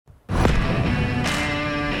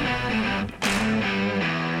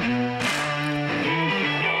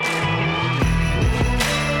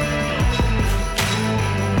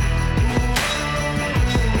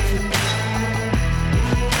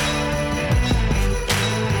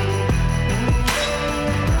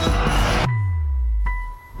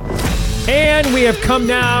And we have come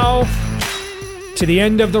now to the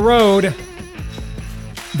end of the road,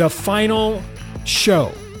 the final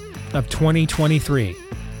show of 2023.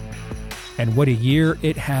 And what a year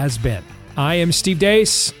it has been. I am Steve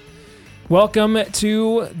Deace. Welcome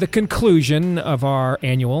to the conclusion of our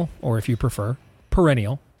annual, or if you prefer,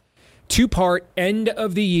 perennial, two-part end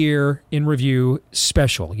of the year in review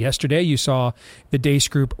special. Yesterday, you saw the Deace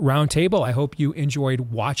Group Roundtable. I hope you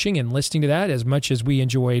enjoyed watching and listening to that as much as we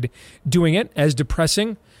enjoyed doing it. As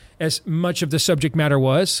depressing as much of the subject matter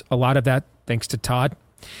was, a lot of that thanks to Todd.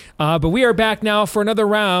 But we are back now for another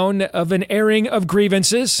round of an airing of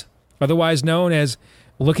grievances, otherwise known as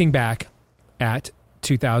looking back at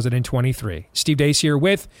 2023. Steve Deace here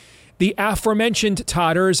with the aforementioned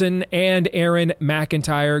Todd Erzin and Aaron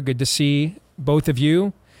McIntyre. Good to see both of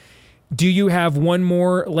you. Do you have one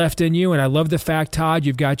more left in you? And I love the fact, Todd,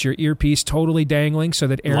 you've got your earpiece totally dangling so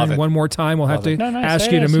that Aaron, one more time, will have to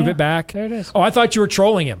ask you to move it back. There it is. Oh, I thought you were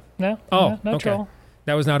trolling him. No. Oh, no okay. troll.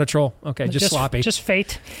 That was not a troll. Okay, just sloppy. Just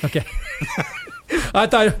fate. Okay. I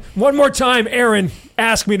thought, one more time, Aaron,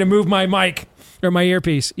 ask me to move my mic or my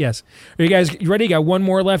earpiece. Yes. Are you guys ready? You got one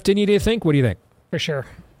more left in you, do you think? What do you think? For sure.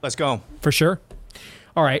 Let's go. For sure?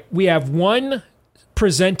 All right. We have one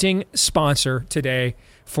presenting sponsor today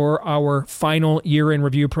for our final year in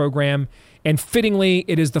review program. And fittingly,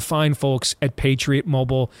 it is the fine folks at Patriot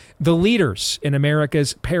Mobile, the leaders in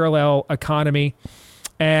America's parallel economy.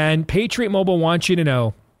 And Patriot Mobile wants you to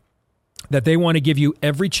know that they want to give you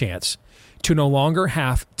every chance to no longer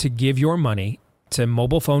have to give your money to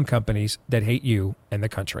mobile phone companies that hate you and the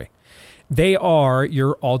country. They are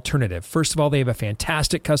your alternative. First of all, they have a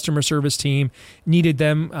fantastic customer service team. Needed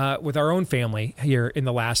them with our own family here in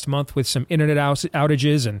the last month with some internet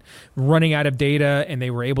outages and running out of data, and they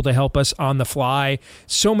were able to help us on the fly.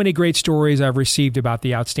 So many great stories I've received about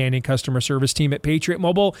the outstanding customer service team at Patriot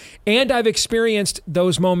Mobile, and I've experienced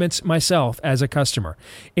those moments myself as a customer.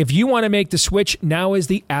 If you want to make the switch, now is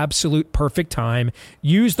the absolute perfect time.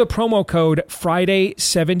 Use the promo code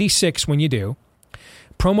Friday76 when you do.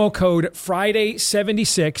 Promo code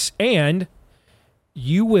Friday76, and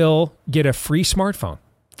you will get a free smartphone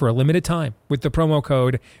for a limited time with the promo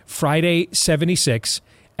code Friday76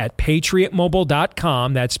 at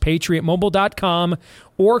patriotmobile.com. That's patriotmobile.com,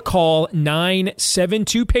 or call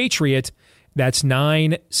 972-PATRIOT. That's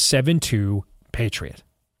 972-PATRIOT.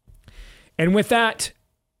 And with that,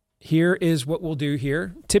 here is what we'll do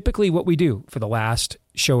here. Typically what we do for the last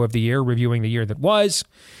show of the year, reviewing the year that was.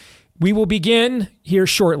 We will begin here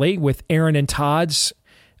shortly with Aaron and Todd's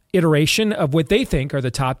iteration of what they think are the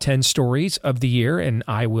top 10 stories of the year, and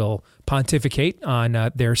I will pontificate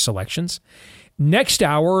on their selections. Next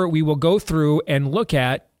hour, we will go through and look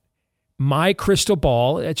at my crystal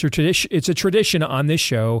ball. It's a tradition on this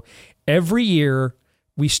show. Every year,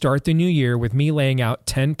 we start the new year with me laying out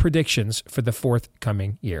 10 predictions for the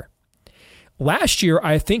forthcoming year. Last year,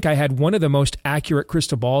 I think I had one of the most accurate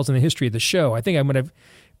crystal balls in the history of the show. I think I'm going to...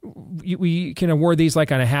 We can award these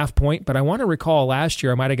like on a half point, but I want to recall last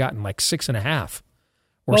year I might have gotten like 6.5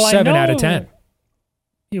 or 7 out of 10.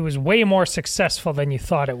 It was way more successful than you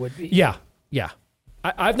thought it would be. Yeah.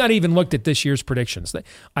 I've not even looked at this year's predictions.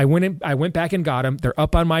 I went back and got them. They're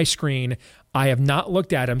up on my screen. I have not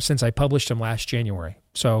looked at them since I published them last January.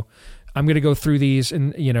 So I'm going to go through these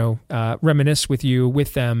and reminisce with you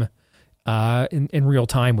with them in real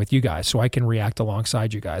time with you guys, so I can react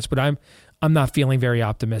alongside you guys. But I'm not feeling very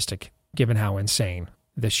optimistic given how insane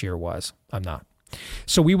this year was. I'm not.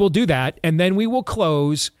 So we will do that, and then we will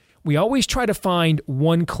close. We always try to find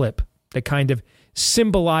one clip that kind of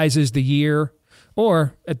symbolizes the year,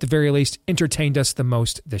 or at the very least entertained us the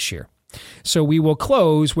most this year. So we will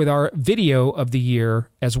close with our video of the year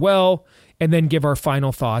as well, and then give our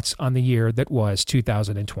final thoughts on the year that was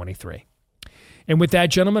 2023. And with that,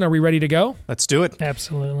 gentlemen, are we ready to go? Let's do it.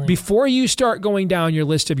 Absolutely. Before you start going down your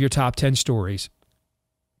list of your top 10 stories,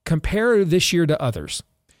 compare this year to others.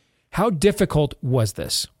 How difficult was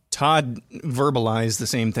this? Todd verbalized the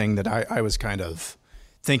same thing that I was kind of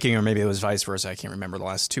thinking, or maybe it was vice versa. I can't remember. The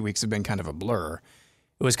last 2 weeks have been kind of a blur.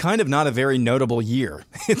 It was kind of not a very notable year.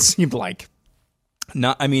 It seemed like.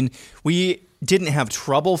 We didn't have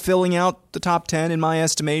trouble filling out the top 10 in my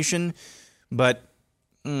estimation, but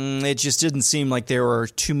it just didn't seem like there were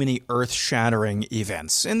too many earth-shattering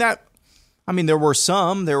events. And that, there were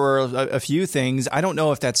a few things. I don't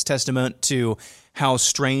know if that's testament to how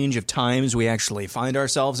strange of times we actually find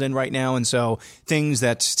ourselves in right now. And so things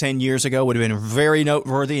that 10 years ago would have been very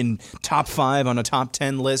noteworthy and top 5 on a top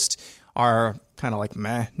 10 list are kind of like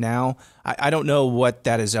meh now. I don't know what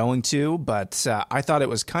that is owing to, but I thought it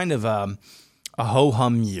was kind of a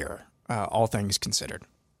ho-hum year, all things considered.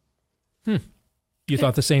 You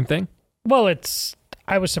thought the same thing? Well,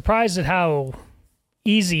 I was surprised at how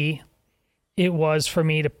easy it was for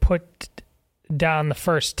me to put down the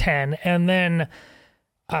first 10. And then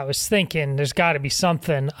I was thinking there's got to be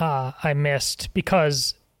something I missed,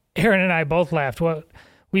 because Aaron and I both laughed.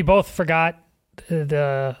 We both forgot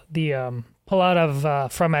the pullout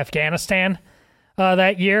of from Afghanistan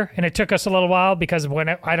that year, and it took us a little while because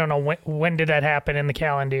I don't know when did that happen in the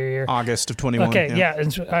calendar year. August of 21. Okay, yeah.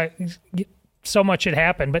 And so much had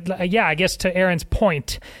happened, but I guess to Aaron's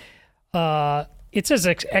point, it's as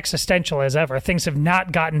existential as ever. Things have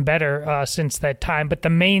not gotten better since that time, but the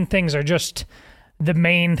main things are just the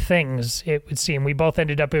main things, it would seem. We both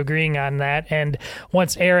ended up agreeing on that, and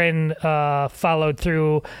once Aaron followed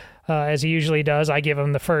through, as he usually does, I give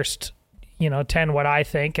him the first 10 what I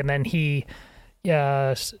think, and then he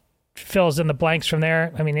fills in the blanks from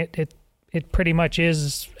there. I mean, it pretty much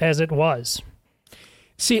is as it was.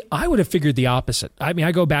 See, I would have figured the opposite. I mean,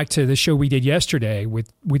 I go back to the show we did yesterday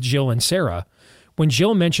with Jill and Sarah. When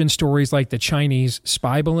Jill mentioned stories like the Chinese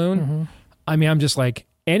spy balloon, I mean, I'm just like,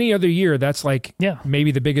 any other year, that's like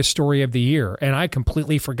maybe the biggest story of the year. And I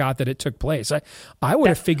completely forgot that it took place. I would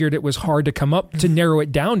have figured it was hard to come up to narrow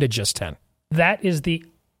it down to just 10. That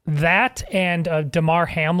and Damar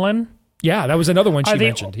Hamlin. Yeah, that was another one she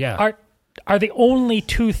mentioned. Yeah. Are the only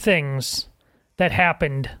two things that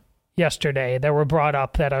happened yesterday that were brought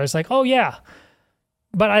up that I was like, oh yeah.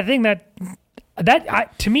 But I think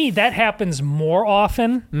that to me, that happens more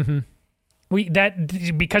often. Mm-hmm.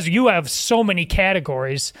 Because you have so many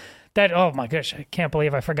categories that, oh my gosh, I can't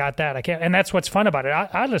believe I forgot that. I can't, and that's what's fun about it.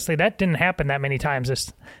 Honestly, that didn't happen that many times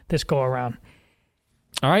this go around.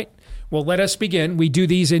 All right. Well, let us begin. We do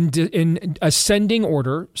these in ascending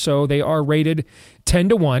order, so they are rated 10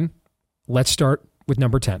 to 1. Let's start with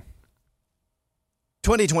number 10.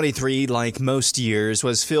 2023, like most years,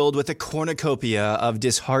 was filled with a cornucopia of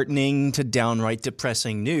disheartening to downright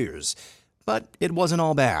depressing news. But it wasn't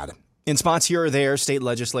all bad. In spots here or there, state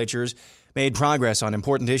legislatures made progress on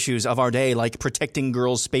important issues of our day, like protecting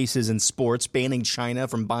girls' spaces in sports, banning China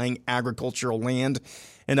from buying agricultural land,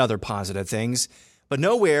 and other positive things. But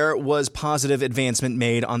nowhere was positive advancement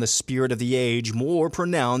made on the spirit of the age more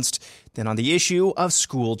pronounced than on the issue of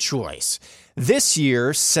school choice. This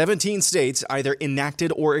year, 17 states either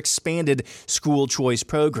enacted or expanded school choice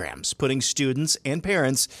programs, putting students and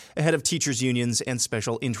parents ahead of teachers' unions and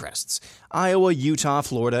special interests. Iowa, Utah,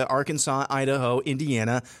 Florida, Arkansas, Idaho,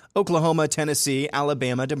 Indiana, Oklahoma, Tennessee,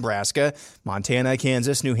 Alabama, Nebraska, Montana,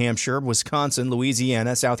 Kansas, New Hampshire, Wisconsin,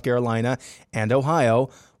 Louisiana, South Carolina, and Ohio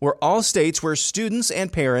were all states where students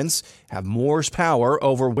and parents have more power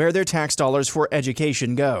over where their tax dollars for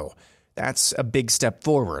education go. That's a big step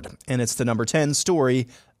forward, and it's the number 10 story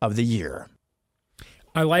of the year.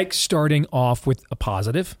 I like starting off with a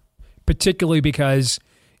positive, particularly because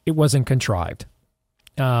it wasn't contrived.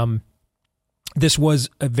 This was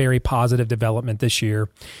a very positive development this year,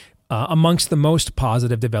 amongst the most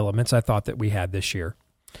positive developments I thought that we had this year.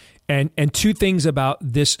 And two things about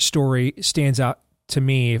this story stands out to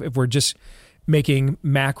me if we're just making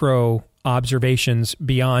macro observations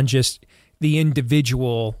beyond just the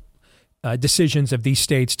individual decisions of these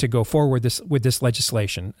states to go forward with this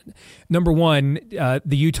legislation. Number one,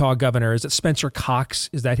 the Utah governor, is it Spencer Cox?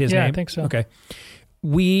 Is that his name? Yeah, I think so. Okay.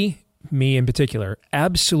 Me in particular,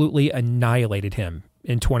 absolutely annihilated him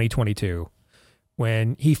in 2022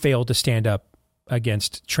 when he failed to stand up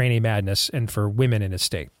against tranny madness and for women in his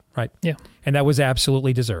state, right? Yeah. And that was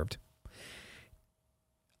absolutely deserved.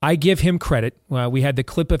 I give him credit. We had the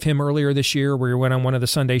clip of him earlier this year where he went on one of the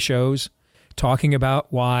Sunday shows talking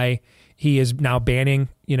about why he is now banning,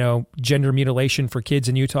 gender mutilation for kids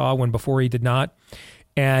in Utah when before he did not.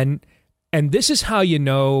 And this is how you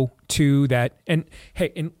know too that, and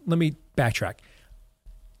hey, and let me backtrack.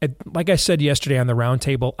 Like I said yesterday on the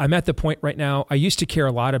roundtable, I'm at the point right now, I used to care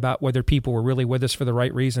a lot about whether people were really with us for the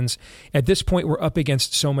right reasons. At this point, we're up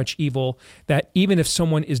against so much evil that even if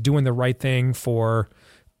someone is doing the right thing for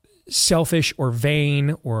selfish or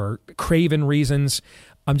vain or craven reasons,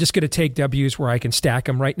 I'm just going to take W's where I can stack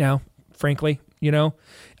them right now. Frankly, we're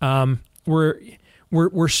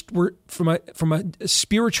from a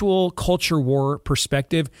spiritual culture war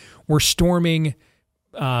perspective, we're storming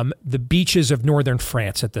the beaches of northern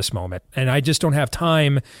France at this moment, and I just don't have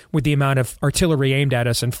time with the amount of artillery aimed at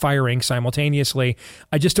us and firing simultaneously.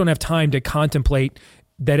 I just don't have time to contemplate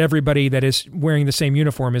that everybody that is wearing the same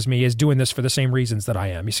uniform as me is doing this for the same reasons that I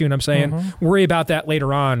am. You see what I'm saying? Mm-hmm. Worry about that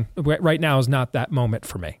later on. Right now is not that moment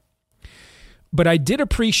for me. But I did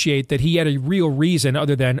appreciate that he had a real reason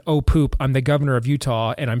other than, oh, poop, I'm the governor of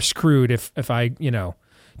Utah and I'm screwed if I,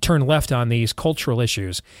 turn left on these cultural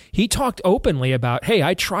issues. He talked openly about, hey,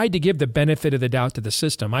 I tried to give the benefit of the doubt to the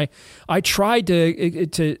system. I tried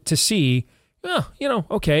to see,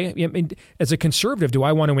 okay, I mean, as a conservative, do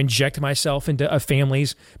I want to inject myself into a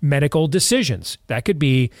family's medical decisions? That could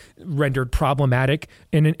be rendered problematic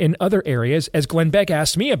in other areas, as Glenn Beck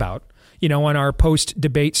asked me about, on our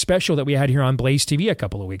post-debate special that we had here on Blaze TV a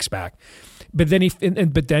couple of weeks back. But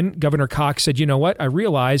then Governor Cox said, you know what? I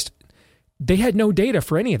realized they had no data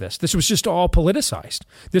for any of this. This was just all politicized.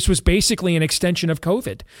 This was basically an extension of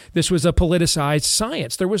COVID. This was a politicized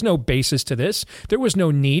science. There was no basis to this. There was no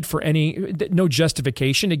need for no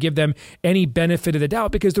justification to give them any benefit of the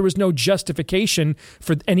doubt, because there was no justification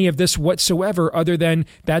for any of this whatsoever other than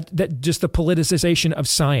that just the politicization of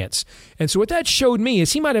science. And so what that showed me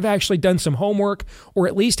is he might have actually done some homework, or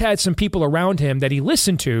at least had some people around him that he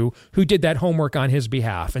listened to who did that homework on his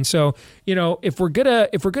behalf. And so, if we're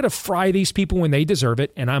gonna fry these people when they deserve it,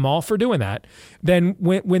 and I'm all for doing that, then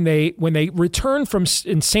when they return from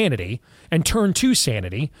insanity and turn to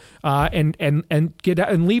sanity, and get out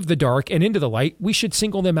and leave the dark and into the light, we should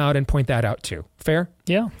single them out and point that out too. Fair?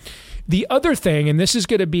 Yeah. The other thing, and this is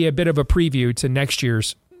going to be a bit of a preview to next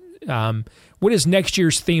year's, what is next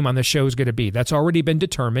year's theme on the show is going to be. That's already been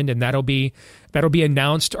determined, and that'll be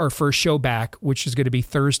announced our first show back, which is going to be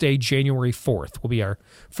Thursday, January 4th. Will be our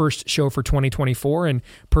first show for 2024, and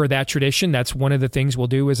per that tradition, that's one of the things we'll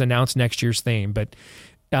do is announce next year's theme. But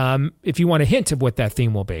if you want a hint of what that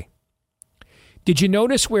theme will be, did you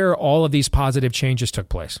notice where all of these positive changes took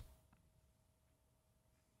place?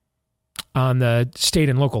 On the state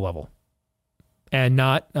and local level, and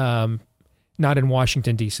not in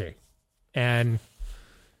Washington, D.C. And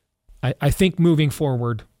I think moving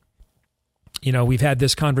forward, we've had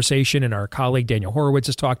this conversation, and our colleague Daniel Horowitz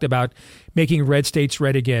has talked about making red states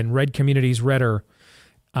red again, red communities redder.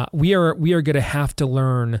 We are going to have to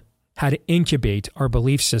learn how to incubate our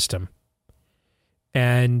belief system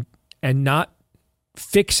and not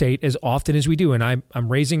fixate as often as we do. And I'm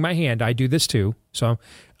raising my hand. I do this too. So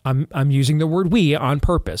I'm using the word we on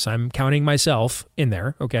purpose. I'm counting myself in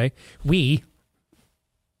there. Okay.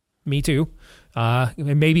 Me too.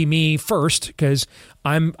 And maybe me first, because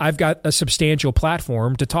I've got a substantial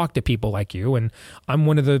platform to talk to people like you, and I'm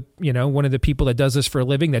one of the people that does this for a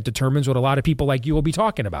living, that determines what a lot of people like you will be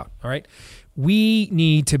talking about. All right. We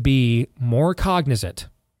need to be more cognizant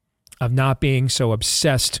of not being so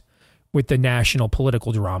obsessed with the national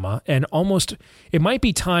political drama, and it might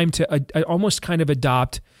be time to almost kind of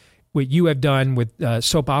adopt what you have done with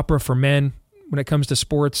soap opera for men when it comes to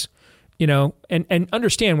sports. And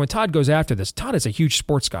understand when Todd goes after this, Todd is a huge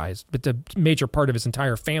sports guy, but the major part of his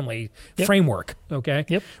entire family framework. Okay.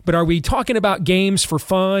 Yep. But are we talking about games for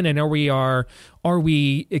fun? And are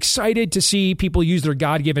we excited to see people use their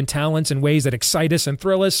God-given talents in ways that excite us and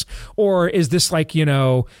thrill us? Or is this like,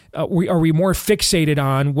 are we more fixated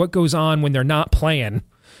on what goes on when they're not playing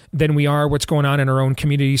than we are what's going on in our own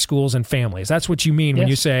community, schools, and families? That's what you mean when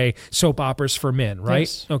you say soap operas for men, right?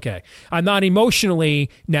 Yes. Okay. I'm not emotionally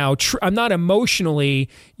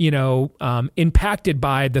impacted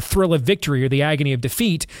by the thrill of victory or the agony of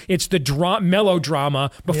defeat. It's the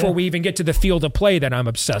melodrama before we even get to the field of play that I'm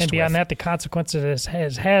obsessed with. And beyond that, the consequences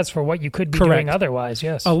it has for what you could be doing otherwise,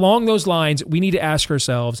 yes. Along those lines, we need to ask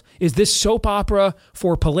ourselves, is this soap opera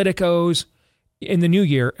for politicos in the new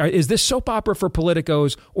year? Is this soap opera for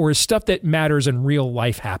politicos, or is stuff that matters in real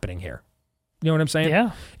life happening here? You know what I'm saying?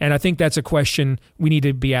 Yeah. And I think that's a question we need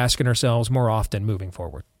to be asking ourselves more often moving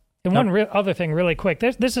forward. And one other thing really quick,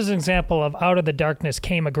 this is an example of out of the darkness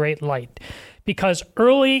came a great light. Because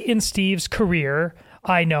early in Steve's career,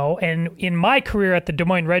 I know, and in my career at the Des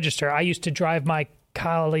Moines Register, I used to drive my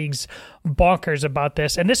colleagues bonkers about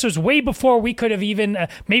this, and this was way before we could have even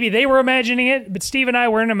maybe they were imagining it, but Steve and I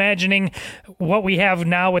weren't imagining what we have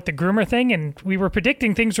now with the groomer thing, and we were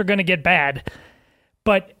predicting things were going to get bad.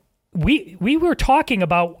 But we were talking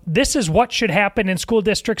about this is what should happen in school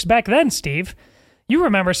districts back then, Steve. You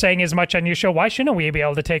remember saying as much on your show, why shouldn't we be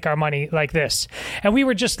able to take our money like this? And we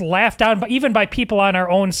were just laughed down even by people on our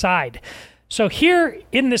own side. So here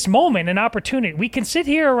in this moment, an opportunity, we can sit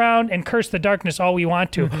here around and curse the darkness all we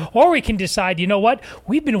want to, or we can decide, you know what?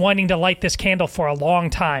 We've been wanting to light this candle for a long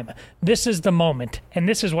time. This is the moment, and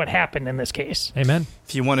this is what happened in this case. Amen.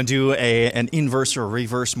 If you want to do an inverse or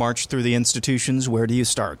reverse march through the institutions, where do you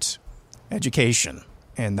start? Education.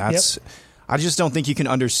 And that's, I just don't think you can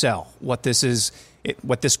undersell what this is.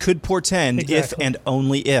 What this could portend if and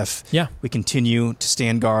only if we continue to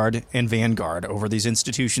stand guard and vanguard over these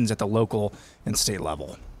institutions at the local and state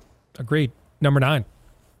level. Agreed. Number 9.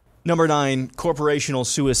 Number 9, corporational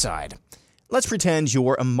suicide. Let's pretend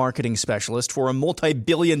you're a marketing specialist for a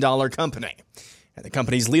multi-billion-dollar company, and the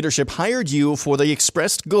company's leadership hired you for the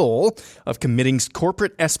expressed goal of committing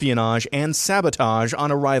corporate espionage and sabotage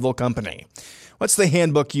on a rival company. What's the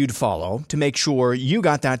handbook you'd follow to make sure you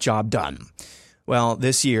got that job done? Well,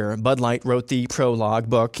 this year, Bud Light wrote the prologue,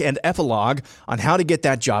 book, and epilogue on how to get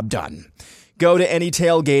that job done. Go to any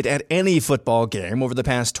tailgate at any football game over the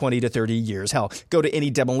past 20 to 30 years. Hell, go to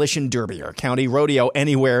any demolition derby or county rodeo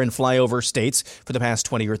anywhere in flyover states for the past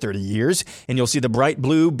 20 or 30 years, and you'll see the bright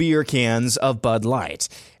blue beer cans of Bud Light.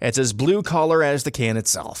 It's as blue collar as the can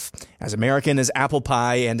itself, as American as apple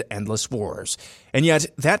pie and endless wars. And yet,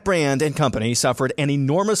 that brand and company suffered an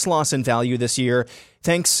enormous loss in value this year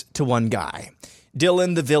thanks to one guy,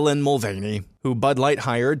 Dylan the Villain Mulvaney, who Bud Light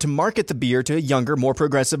hired to market the beer to a younger, more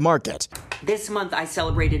progressive market. This month, I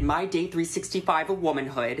celebrated my day 365 of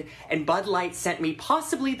womanhood, and Bud Light sent me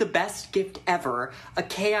possibly the best gift ever, a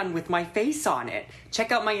can with my face on it.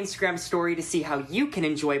 Check out my Instagram story to see how you can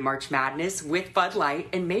enjoy March Madness with Bud Light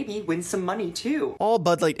and maybe win some money, too. All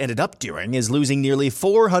Bud Light ended up doing is losing nearly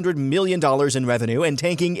 $400 million in revenue and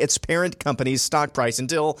tanking its parent company's stock price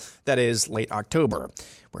until, that is, late October,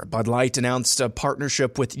 where Bud Light announced a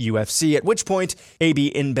partnership with UFC, at which point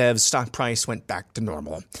AB InBev's stock price went back to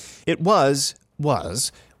normal. It was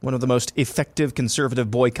one of the most effective conservative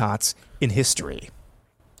boycotts in history.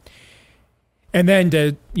 And then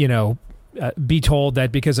to, be told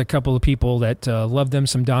that because a couple of people that loved them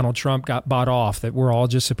some Donald Trump got bought off, that we're all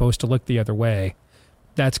just supposed to look the other way.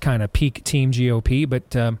 That's kind of peak Team GOP.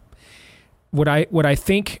 But what I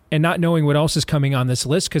think, and not knowing what else is coming on this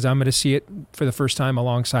list, because I'm going to see it for the first time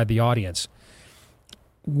alongside the audience,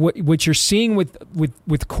 what you're seeing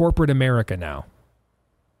with corporate America now,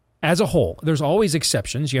 as a whole, there's always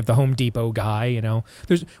exceptions. You have the Home Depot guy,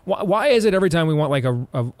 There's why is it every time we want like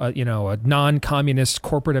a non-communist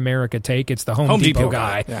corporate America take, it's the Home Depot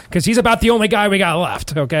guy, because he's about the only guy we got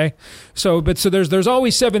left. Okay, so there's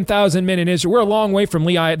always 7,000 men in Israel. We're a long way from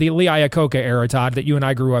the Lee Iacocca era, Todd, that you and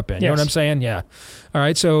I grew up in. You know what I'm saying? Yeah. All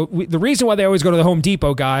right. So the reason why they always go to the Home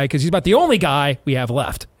Depot guy, because he's about the only guy we have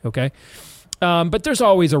left. Okay. But there's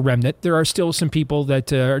always a remnant. There are still some people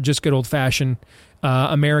that are just good old-fashioned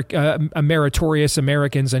meritorious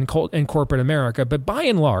Americans and corporate America. But by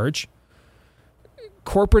and large,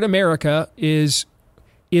 corporate America is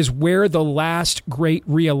where the last great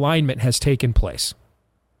realignment has taken place.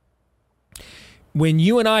 When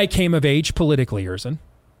you and I came of age politically, Erzin,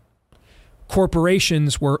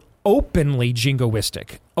 corporations were openly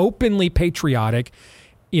jingoistic, openly patriotic.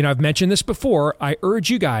 I've mentioned this before. I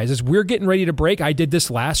urge you guys, as we're getting ready to break, I did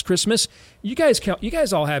this last Christmas. You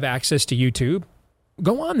guys all have access to YouTube.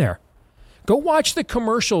 Go on there. Go watch the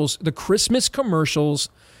commercials, the Christmas commercials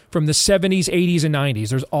from the 70s, 80s, and 90s.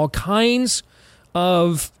 There's all kinds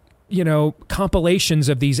of, compilations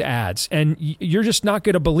of these ads. And you're just not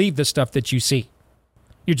going to believe the stuff that you see.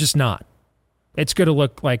 You're just not. It's going to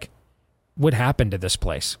look like, what happened to this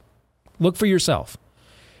place? Look for yourself.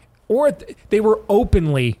 Or they were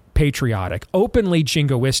openly patriotic, openly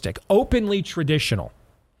jingoistic, openly traditional.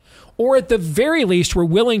 Or at the very least, were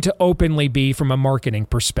willing to openly be from a marketing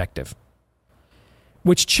perspective.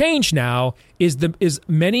 What's changed now is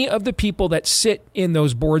many of the people that sit in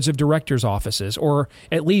those boards of directors' offices, or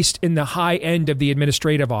at least in the high end of the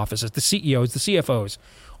administrative offices, the CEOs, the CFOs,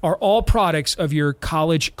 are all products of your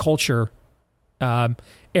college culture, of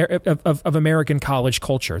American college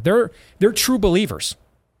culture. They're true believers.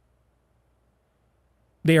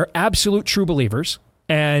 They are absolute true believers,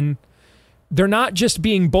 and they're not just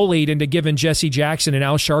being bullied into giving Jesse Jackson and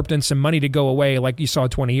Al Sharpton some money to go away like you saw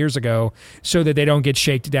 20 years ago so that they don't get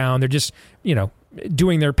shaken down. They're just,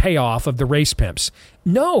 doing their payoff of the race pimps.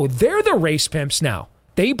 No, they're the race pimps now.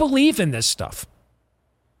 They believe in this stuff.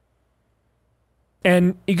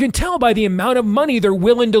 And you can tell by the amount of money they're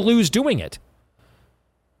willing to lose doing it.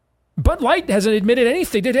 Bud Light hasn't admitted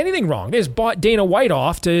they did anything wrong. They just bought Dana White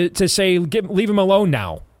off to say, leave him alone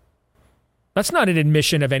now. That's not an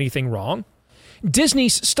admission of anything wrong.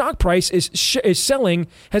 Disney's stock price Disney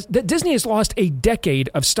has lost a decade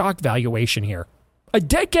of stock valuation here. A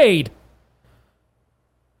decade.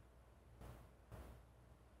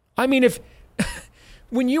 I mean,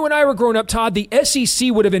 when you and I were growing up, Todd, the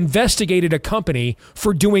SEC would have investigated a company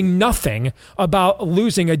for doing nothing about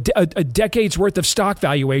losing a decade's worth of stock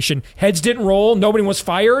valuation. Heads didn't roll. Nobody was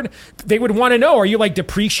fired. They would want to know, are you like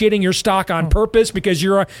depreciating your stock on purpose because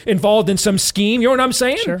you're involved in some scheme? You know what I'm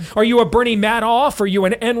saying? Sure. Are you a Bernie Madoff? Are you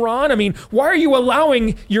an Enron? I mean, why are you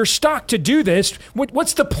allowing your stock to do this?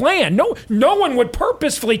 What's the plan? No one would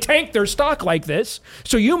purposefully tank their stock like this.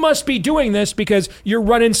 So you must be doing this because you're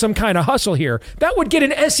running some kind of hustle here. That would get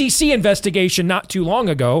did an SEC investigation not too long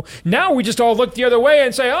ago. Now we just all look the other way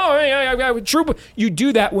and say, oh, yeah, true. You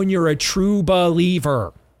do that when you're a true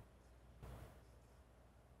believer.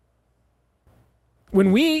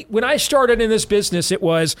 When I started in this business, it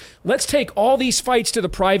was, let's take all these fights to the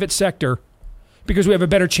private sector because we have a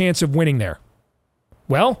better chance of winning there.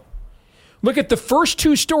 Well, look at the first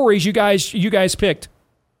two stories you guys picked.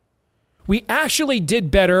 We actually did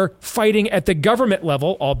better fighting at the government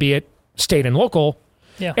level, albeit state and local.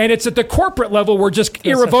 Yeah. And it's at the corporate level we're just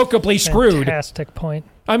irrevocably screwed. Fantastic point.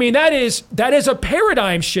 I mean, that is a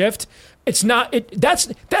paradigm shift. It's not.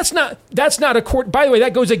 That's not a court. By the way,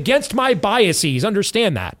 that goes against my biases.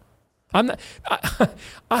 Understand that.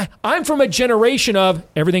 I'm from a generation of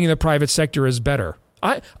everything in the private sector is better.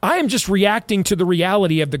 I am just reacting to the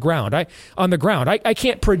reality of the ground. On the ground. I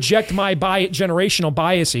can't project my generational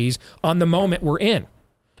biases on the moment we're in.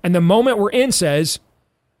 And the moment we're in says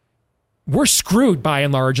we're screwed by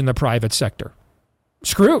and large in the private sector.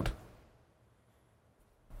 Screwed.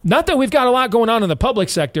 Not that we've got a lot going on in the public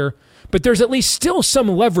sector, but there's at least still some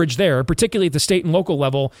leverage there, particularly at the state and local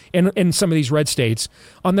level in some of these red states.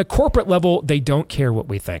 On the corporate level, they don't care what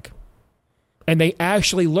we think. And they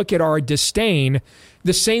actually look at our disdain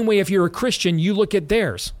the same way if you're a Christian, you look at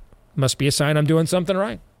theirs. Must be a sign I'm doing something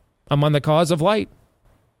right. I'm on the cause of light.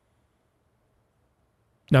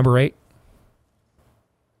 Number 8.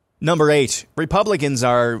 Number 8, Republicans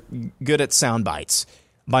are good at sound bites.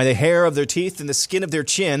 By the hair of their teeth and the skin of their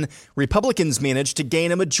chin, Republicans managed to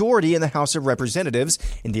gain a majority in the House of Representatives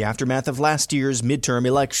in the aftermath of last year's midterm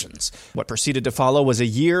elections. What proceeded to follow was a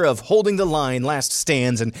year of holding the line, last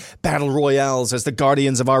stands, and battle royales as the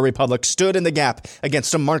guardians of our republic stood in the gap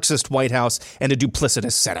against a Marxist White House and a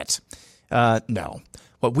duplicitous Senate. No.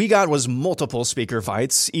 What we got was multiple speaker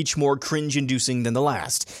fights, each more cringe-inducing than the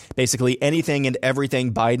last. Basically anything and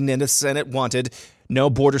everything Biden and the Senate wanted.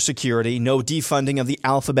 No border security, no defunding of the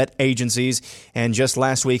alphabet agencies, and just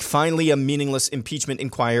last week, finally a meaningless impeachment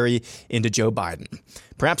inquiry into Joe Biden.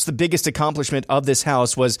 Perhaps the biggest accomplishment of this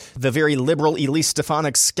House was the very liberal Elise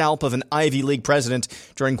Stefanik's scalp of an Ivy League president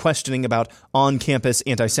during questioning about on-campus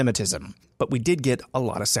anti-Semitism. But we did get a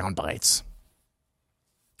lot of sound bites.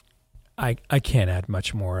 I can't add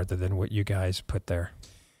much more other than what you guys put there.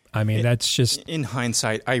 I mean, that's just... In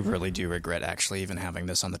hindsight, I really do regret actually even having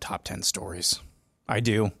this on the top 10 stories. I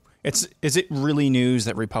do. Is it really news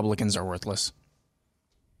that Republicans are worthless?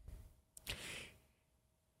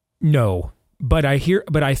 No, but I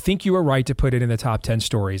think you are right to put it in the top 10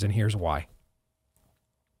 stories, and here's why.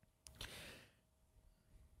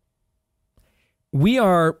 We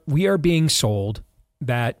are being sold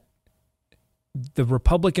that the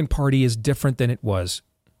Republican Party is different than it was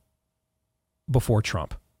before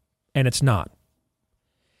Trump, and it's not.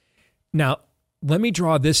 Now, let me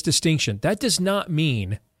draw this distinction. That does not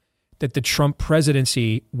mean that the Trump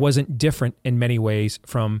presidency wasn't different in many ways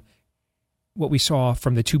from what we saw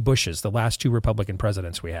from the two Bushes, the last two Republican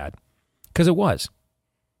presidents we had, because it was.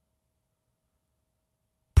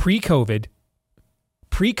 Pre-COVID,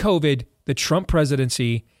 the Trump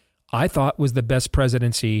presidency, I thought, was the best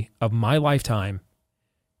presidency of my lifetime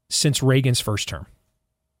since Reagan's first term.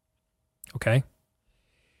 Okay?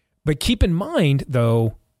 But keep in mind,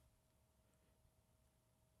 though,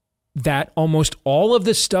 that almost all of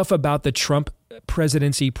the stuff about the Trump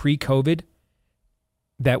presidency pre-COVID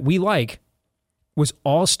that we like was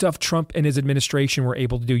all stuff Trump and his administration were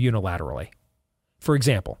able to do unilaterally. For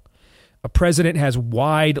example, a president has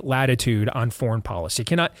wide latitude on foreign policy,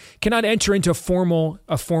 cannot enter into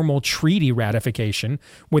a formal treaty ratification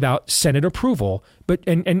without Senate approval, but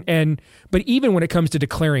even when it comes to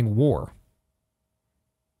declaring war,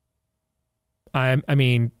 I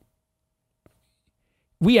mean,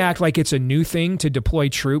 we act like it's a new thing to deploy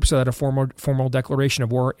troops without a formal declaration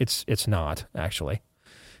of war. It's not, actually.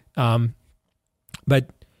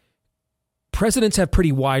 But presidents have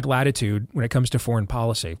pretty wide latitude when it comes to foreign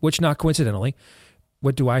policy, which, not coincidentally,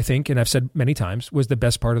 what do I think, and I've said many times, was the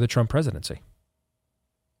best part of the Trump presidency?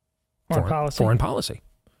 Foreign policy.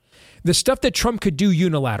 The stuff that Trump could do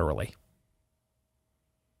unilaterally,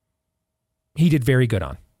 he did very good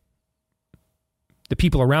on. The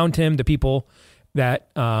people around him, the people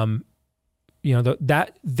that,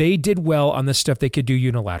 that they did well on the stuff they could do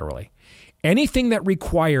unilaterally. Anything that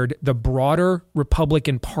required the broader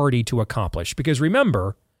Republican Party to accomplish, because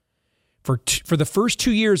remember, for the first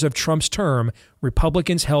 2 years of Trump's term,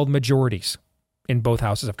 Republicans held majorities in both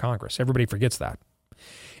houses of Congress. Everybody forgets that.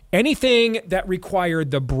 Anything that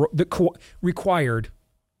required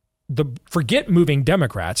forget moving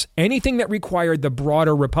Democrats, anything that required the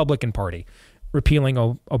broader Republican Party, repealing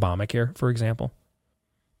Obamacare, for example,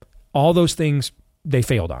 all those things they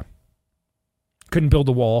failed on. Couldn't build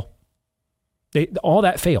a wall. All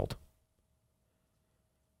that failed.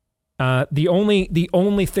 The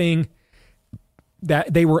only thing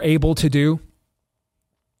that they were able to do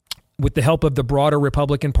with the help of the broader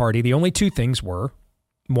Republican Party, the only two things were,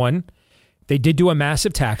 one, they did do a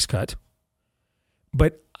massive tax cut,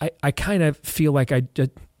 but I kind of feel like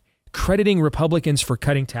crediting Republicans for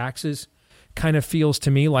cutting taxes kind of feels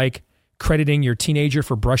to me like crediting your teenager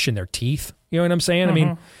for brushing their teeth. You know what I'm saying? I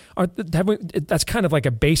mean, that's kind of like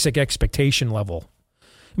a basic expectation level.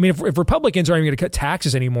 I mean, if Republicans aren't even going to cut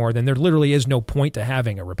taxes anymore, then there literally is no point to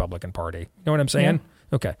having a Republican Party. You know what I'm saying?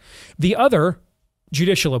 Yeah. Okay. The other,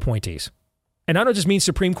 judicial appointees. And I don't just mean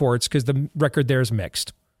Supreme Courts, because the record there is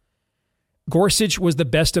mixed. Gorsuch was the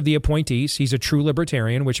best of the appointees. He's a true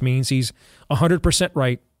libertarian, which means he's 100%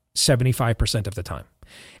 right 75% of the time.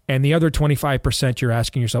 And the other 25%, you're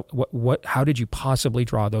asking yourself, how did you possibly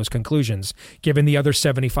draw those conclusions, given the other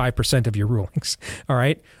 75% of your rulings? All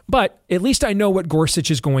right. But at least I know what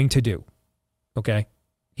Gorsuch is going to do. Okay.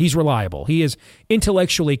 He's reliable. He is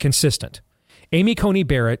intellectually consistent. Amy Coney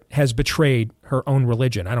Barrett has betrayed her own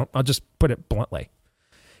religion. I'll just put it bluntly.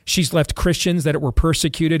 She's left Christians that were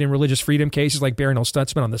persecuted in religious freedom cases like Barronelle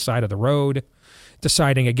Stutzman on the side of the road,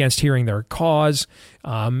 deciding against hearing their cause.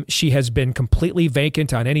 She has been completely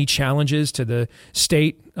vacant on any challenges to the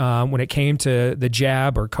state when it came to the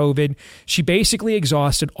jab or COVID. She basically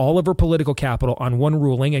exhausted all of her political capital on one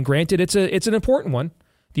ruling, and granted, it's an important one,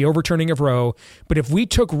 the overturning of Roe. But if we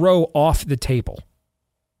took Roe off the table,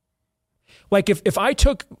 like if I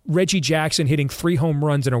took Reggie Jackson hitting 3 home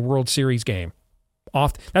runs in a World Series game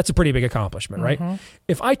off, that's a pretty big accomplishment, right? Mm-hmm.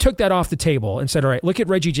 If I took that off the table and said, all right, look at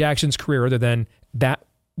Reggie Jackson's career other than that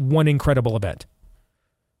one incredible event,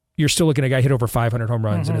 you're still looking at a guy hit over 500 home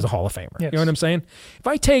runs and is a Hall of Famer. Yes. You know what I'm saying? If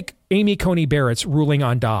I take Amy Coney Barrett's ruling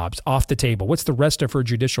on Dobbs off the table, what's the rest of her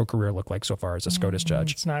judicial career look like so far as a SCOTUS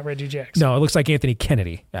judge? It's not Reggie Jackson. No, it looks like Anthony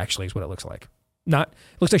Kennedy, actually, is what it looks like. It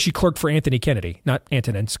looks like she clerked for Anthony Kennedy, not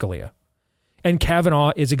Antonin Scalia. And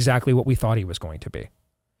Kavanaugh is exactly what we thought he was going to be.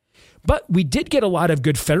 But we did get a lot of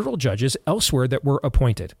good federal judges elsewhere that were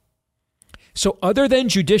appointed. So other than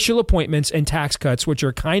judicial appointments and tax cuts, which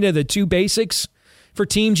are kind of the two basics for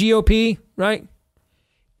Team GOP, right?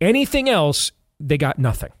 Anything else, they got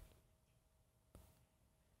nothing.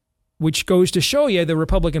 Which goes to show you the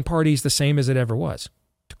Republican Party is the same as it ever was.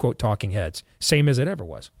 To quote Talking Heads, same as it ever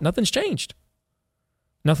was. Nothing's changed.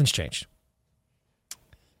 Nothing's changed.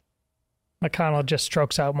 McConnell just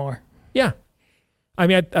strokes out more. Yeah. I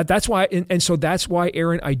mean, that's why, and so that's why,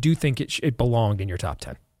 Aaron, I do think it belonged in your top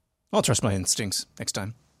 10. I'll trust my instincts next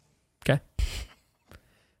time. Okay.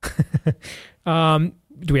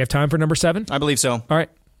 Do we have time for number 7? I believe so. All right.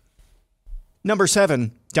 Number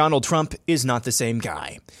 7, Donald Trump is not the same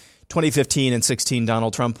guy. 2015 and 16,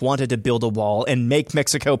 Donald Trump wanted to build a wall and make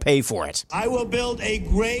Mexico pay for it. I will build a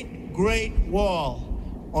great, great wall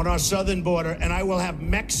on our southern border, and I will have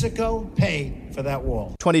Mexico pay for that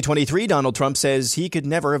wall. 2023, Donald Trump says he could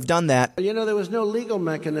never have done that. You know, there was no legal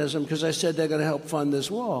mechanism because I said they're going to help fund this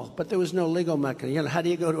wall, but there was no legal mechanism. You know, how do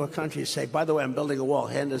you go to a country and say, by the way, I'm building a wall,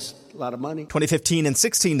 hand us a lot of money? 2015 and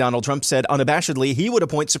 16, Donald Trump said unabashedly he would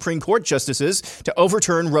appoint Supreme Court justices to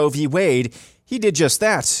overturn Roe v. Wade. He did just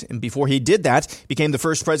that, and before he did that, became the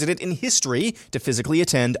first president in history to physically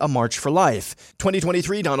attend a March for Life.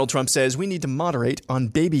 2023, Donald Trump says we need to moderate on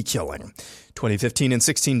baby killing. 2015 and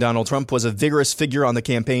 16, Donald Trump was a vigorous figure on the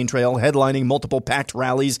campaign trail, headlining multiple packed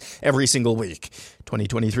rallies every single week.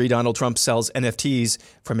 2023, Donald Trump sells NFTs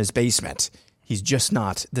from his basement. He's just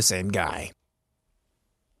not the same guy.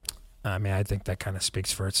 I mean, I think that kind of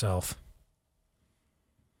speaks for itself.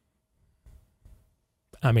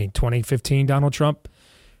 I mean, 2015 Donald Trump,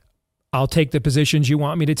 I'll take the positions you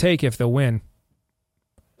want me to take if they'll win.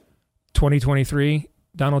 2023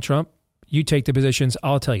 Donald Trump, you take the positions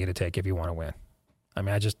I'll tell you to take if you want to win. I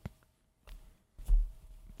mean,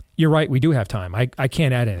 you're right, we do have time. I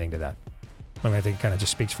can't add anything to that. I mean, I think it kind of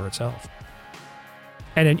just speaks for itself.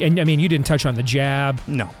 And I mean, you didn't touch on the jab.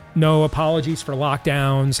 No apologies for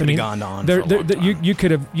lockdowns. Could have gone on for a long time.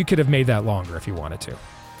 You could have made that longer if you wanted to,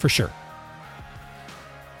 for sure.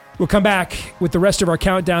 We'll come back with the rest of our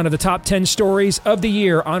countdown of the top 10 stories of the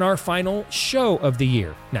year on our final show of the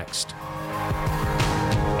year next.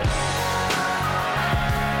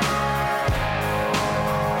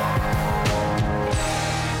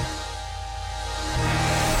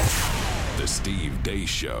 The Steve Deace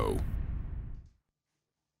Show.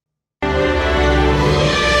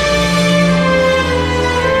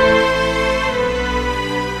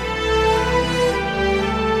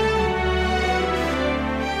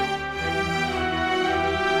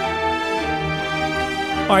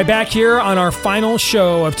 right, back here on our final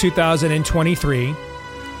show of 2023.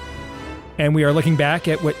 And we are looking back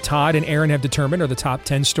at what Todd and Aaron have determined are the top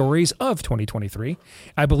 10 stories of 2023.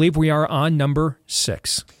 I believe we are on number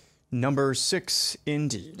 6. Number 6,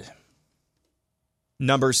 indeed.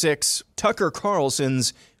 Number 6, Tucker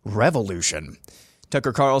Carlson's revolution.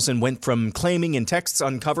 Tucker Carlson went from claiming in texts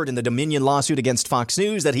uncovered in the Dominion lawsuit against Fox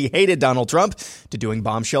News that he hated Donald Trump to doing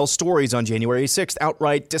bombshell stories on January 6th,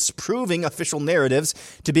 outright disproving official narratives,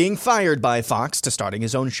 to being fired by Fox, to starting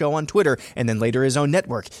his own show on Twitter and then later his own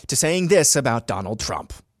network, to saying this about Donald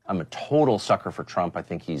Trump. I'm a total sucker for Trump. I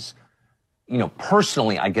think he's,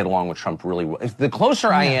 personally, I get along with Trump really well. The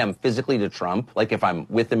closer I am physically to Trump, like if I'm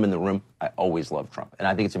with him in the room, I always love Trump. And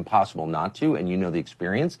I think it's impossible not to, and the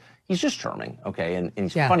experience. He's just charming, okay? And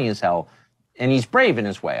he's funny as hell, and he's brave in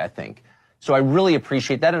his way, I think. So I really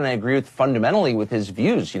appreciate that, and I agree fundamentally with his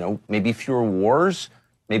views. Maybe fewer wars,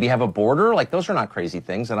 maybe have a border. Like, those are not crazy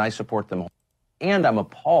things, and I support them. And I'm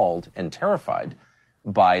appalled and terrified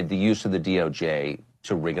by the use of the DOJ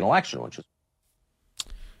to rig an election, which is...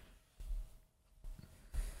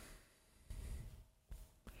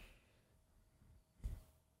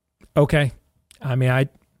 Okay. I mean, I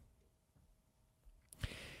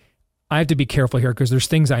have to be careful here because there's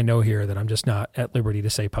things I know here that I'm just not at liberty to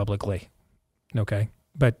say publicly. Okay.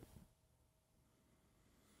 But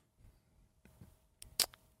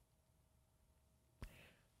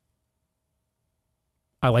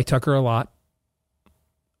I like Tucker a lot.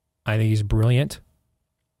 I think he's brilliant.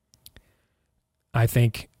 I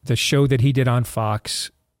think the show that he did on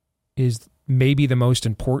Fox is maybe the most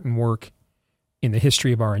important work in the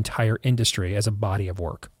history of our entire industry as a body of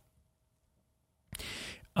work.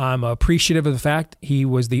 I'm appreciative of the fact he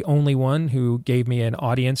was the only one who gave me an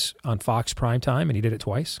audience on Fox Primetime, and he did it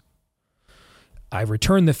twice. I've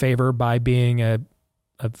returned the favor by being a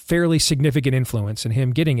fairly significant influence in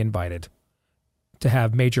him getting invited to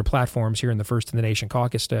have major platforms here in the First in the Nation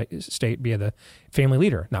caucus state via the family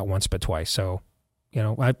leader, not once but twice. So,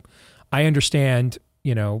 I understand.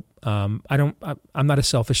 I'm not a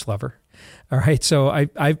selfish lover. All right, so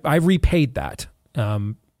I've repaid that.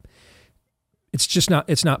 It's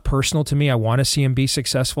not personal to me. I want to see him be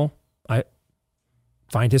successful. I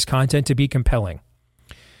find his content to be compelling,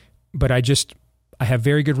 but I have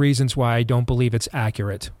very good reasons why I don't believe it's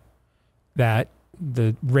accurate that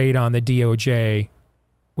the raid on the DOJ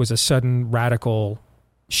was a sudden radical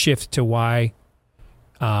shift to why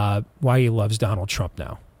he loves Donald Trump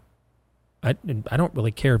now. I don't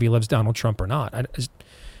really care if he loves Donald Trump or not.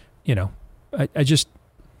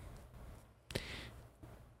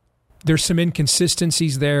 There's some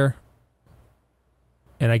inconsistencies there,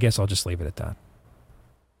 and I guess I'll just leave it at that.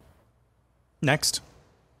 Next.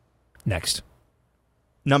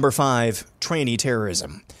 Number 5, trainee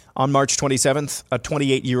terrorism. On March 27th, a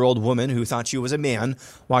 28-year-old woman who thought she was a man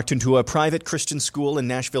walked into a private Christian school in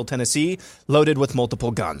Nashville, Tennessee, loaded with multiple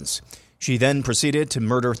guns. She then proceeded to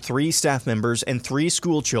murder 3 staff members and 3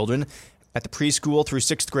 school children at the preschool through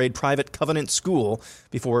 6th grade private Covenant school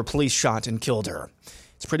before police shot and killed her.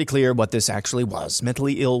 It's pretty clear what this actually was.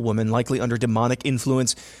 Mentally ill woman, likely under demonic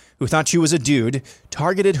influence, who thought she was a dude,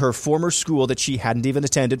 targeted her former school that she hadn't even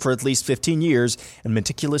attended for at least 15 years and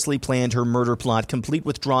meticulously planned her murder plot, complete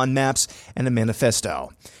with drawn maps and a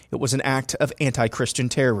manifesto. It was an act of anti-Christian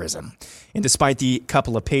terrorism. And despite the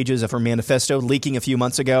couple of pages of her manifesto leaking a few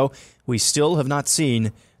months ago, we still have not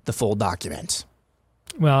seen the full document.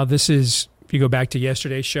 Well, this is, if you go back to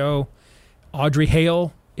yesterday's show, Audrey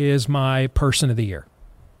Hale is my person of the year.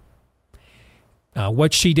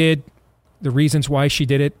 What she did, the reasons why she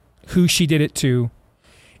did it, who she did it to,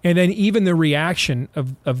 and then even the reaction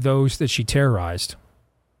of those that she terrorized.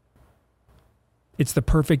 It's the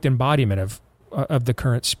perfect embodiment of the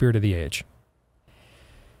current spirit of the age.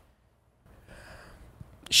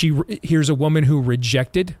 Here's a woman who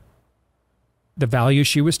rejected the values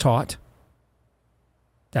she was taught.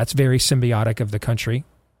 That's very symbiotic of the country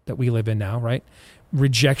that we live in now, right?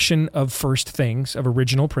 Rejection of first things, of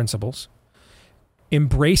original principles.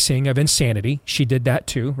 Embracing of insanity. She did that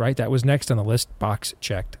too, right? That was next on the list. Box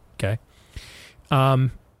checked. Okay.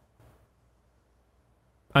 The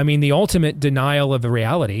ultimate denial of the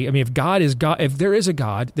reality. If God is God, if there is a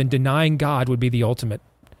God, then denying God would be the ultimate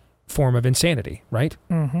form of insanity, right?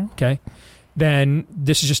 Mm-hmm. Okay. Then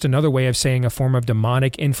this is just another way of saying a form of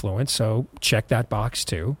demonic influence. So check that box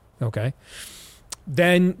too. Okay.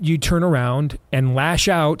 Then you turn around and lash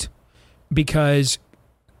out because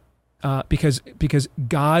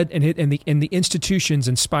God and the institutions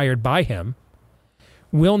inspired by him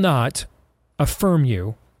will not affirm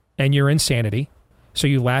you and your insanity. So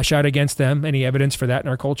you lash out against them. Any evidence for that in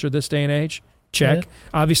our culture this day and age? Check. Yeah.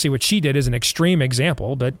 Obviously, what she did is an extreme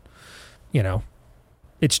example, but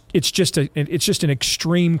it's just an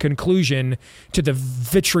extreme conclusion to the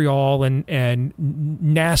vitriol and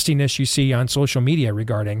nastiness you see on social media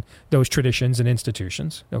regarding those traditions and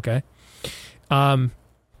institutions. Okay, and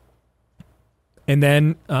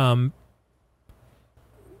then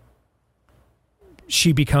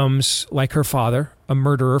she becomes like her father, a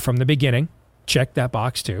murderer from the beginning. Check that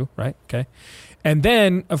box too, right? Okay. And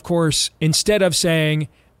then, of course, instead of saying,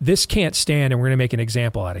 this can't stand and we're going to make an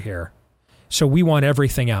example out of here, so we want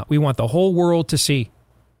everything out. We want the whole world to see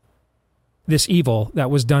this evil that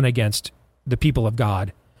was done against the people of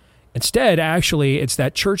God. Instead, actually, it's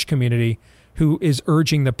that church community who is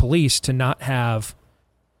urging the police to not have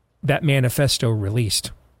that manifesto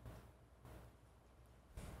released.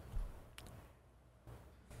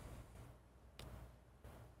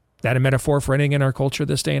 That a metaphor for anything in our culture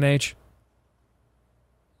this day and age?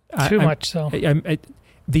 Too much so.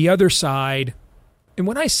 The other side, and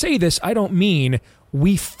when I say this, I don't mean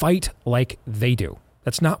we fight like they do.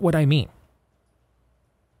 That's not what I mean.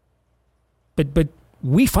 But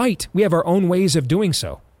we fight. We have our own ways of doing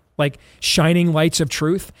so, like shining lights of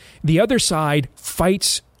truth. The other side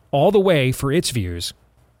fights all the way for its views.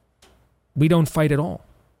 We don't fight at all.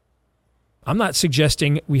 I'm not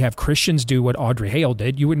suggesting we have Christians do what Audrey Hale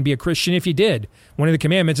did. You wouldn't be a Christian if you did. One of the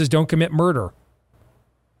commandments is don't commit murder.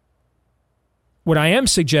 What I am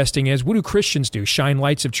suggesting is, what do Christians do? Shine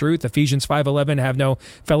lights of truth. Ephesians 5:11, have no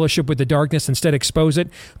fellowship with the darkness, instead expose it.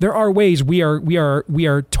 There are ways we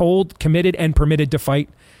are told, committed, and permitted to fight.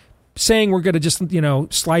 Saying we're going to just,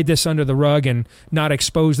 slide this under the rug and not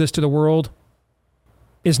expose this to the world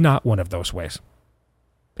is not one of those ways.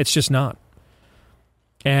 It's just not.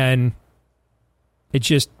 And it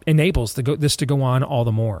just enables this to go on all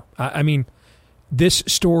the more. I mean, this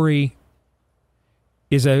story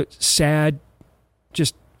is a sad,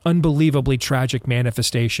 just unbelievably tragic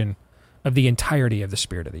manifestation of the entirety of the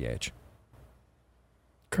spirit of the age.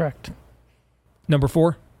 Correct. Number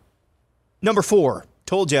 4? Number 4,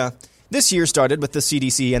 told ya. This year started with the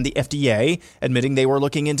CDC and the FDA admitting they were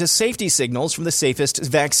looking into safety signals from the safest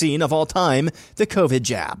vaccine of all time, the COVID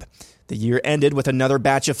jab. The year ended with another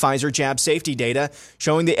batch of Pfizer jab safety data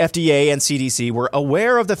showing the FDA and CDC were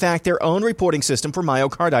aware of the fact their own reporting system for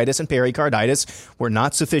myocarditis and pericarditis were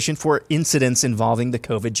not sufficient for incidents involving the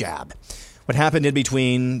COVID jab. What happened in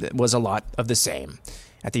between was a lot of the same.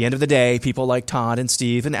 At the end of the day, people like Todd and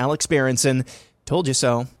Steve and Alex Berenson told you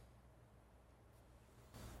so.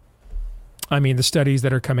 I mean, the studies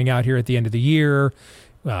that are coming out here at the end of the year.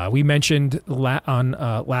 We mentioned on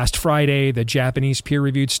last Friday the Japanese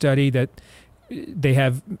peer-reviewed study that they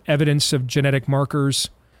have evidence of genetic markers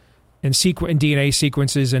and DNA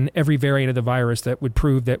sequences in every variant of the virus that would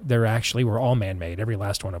prove that they actually were all man-made. Every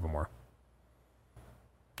last one of them were.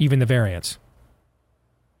 Even the variants.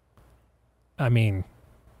 I mean,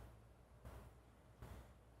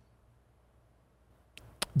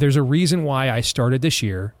 there's a reason why I started this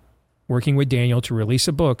year working with Daniel to release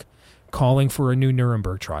a book calling for a new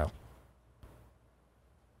Nuremberg trial.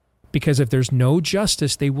 Because if there's no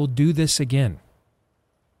justice, they will do this again.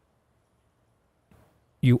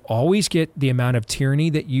 You always get the amount of tyranny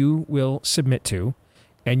that you will submit to,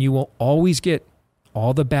 and you will always get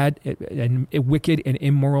all the bad and wicked and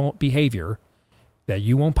immoral behavior that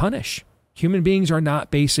you won't punish. Human beings are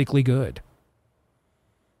not basically good.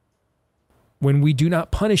 When we do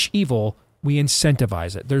not punish evil, we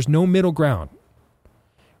incentivize it. There's no middle ground.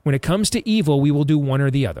 When it comes to evil, we will do one or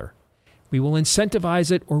the other. We will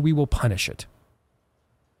incentivize it or we will punish it.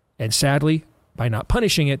 And sadly, by not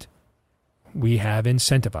punishing it, we have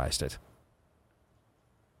incentivized it.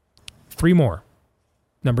 3 more.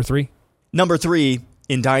 Number 3. Number 3,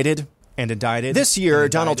 indicted and indicted. This year,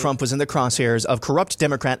 Donald Trump was in the crosshairs of corrupt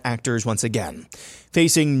Democrat actors once again,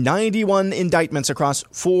 facing 91 indictments across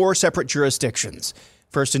 4 separate jurisdictions.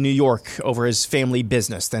 First in New York over his family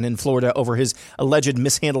business, then in Florida over his alleged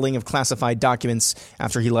mishandling of classified documents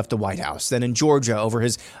after he left the White House, then in Georgia over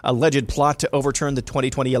his alleged plot to overturn the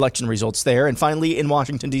 2020 election results there, and finally in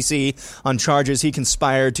Washington, D.C. on charges he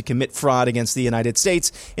conspired to commit fraud against the United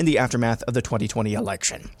States in the aftermath of the 2020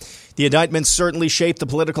 election. The indictments certainly shaped the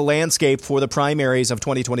political landscape for the primaries of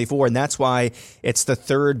 2024, and that's why it's the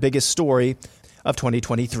 3rd biggest story of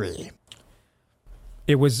 2023.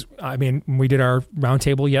 It was, I mean, we did our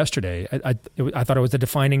roundtable yesterday. I thought it was the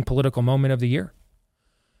defining political moment of the year.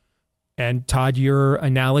 And Todd, your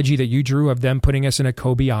analogy that you drew of them putting us in a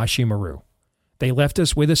Kobayashi Maru. They left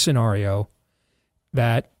us with a scenario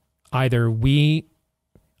that either they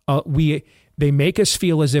make us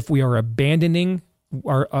feel as if we are abandoning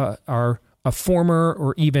our a former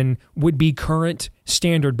or even would-be current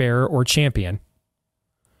standard bearer or champion,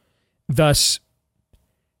 thus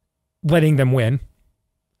letting them win,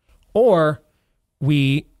 or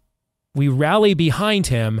we rally behind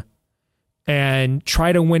him and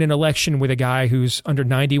try to win an election with a guy who's under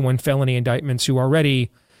 91 felony indictments, who already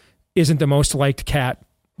isn't the most liked cat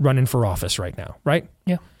running for office right now, right?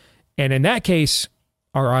 Yeah. And in that case,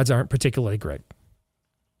 our odds aren't particularly great.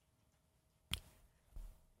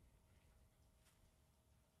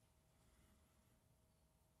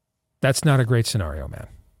 That's not a great scenario, man.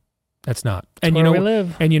 That's not. And where we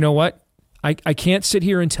live. And you know what? I can't sit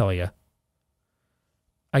here and tell you.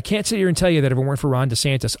 I can't sit here and tell you that if it weren't for Ron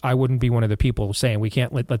DeSantis, I wouldn't be one of the people saying we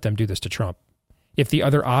can't let them do this to Trump. If the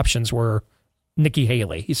other options were Nikki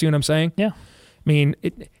Haley. You see what I'm saying? Yeah. I mean,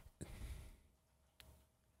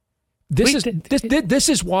 this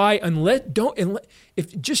is why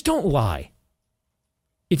just don't lie.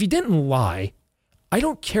 If you didn't lie, I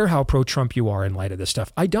don't care how pro-Trump you are in light of this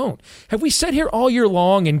stuff. I don't. Have we sat here all year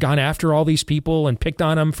long and gone after all these people and picked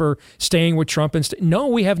on them for staying with Trump? No,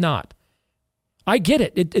 we have not. I get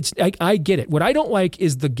it. I get it. What I don't like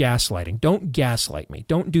is the gaslighting. Don't gaslight me.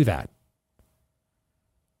 Don't do that.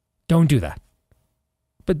 Don't do that.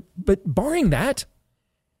 But barring that,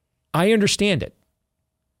 I understand it.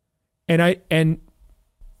 And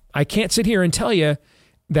I can't sit here and tell you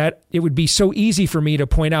that it would be so easy for me to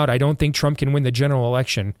point out I don't think Trump can win the general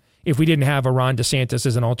election if we didn't have a Ron DeSantis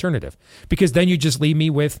as an alternative. Because then you just leave me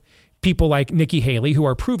with people like Nikki Haley, who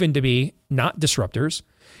are proven to be not disruptors,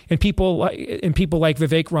 and people like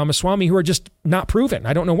Vivek Ramaswamy, who are just not proven.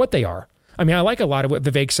 I don't know what they are. I mean, I like a lot of what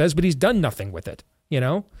Vivek says, but he's done nothing with it, you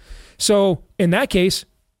know? So in that case,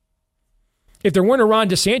 if there weren't a Ron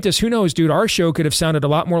DeSantis, who knows, dude, our show could have sounded a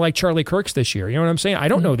lot more like Charlie Kirk's this year. You know what I'm saying? I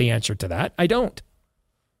don't know the answer to that. I don't.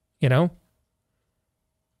 You know?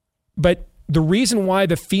 But the reason why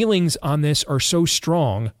the feelings on this are so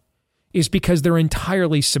strong is because they're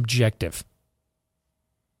entirely subjective.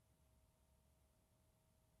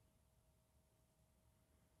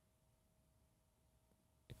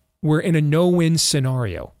 We're in a no-win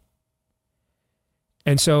scenario.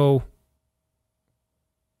 And so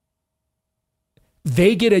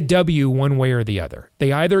they get a W one way or the other.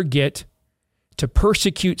 They either get to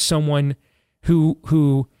persecute someone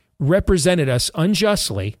who represented us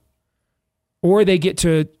unjustly, or they get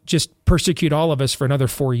to just persecute all of us for another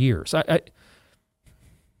 4 years.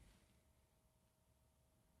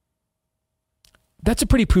 That's a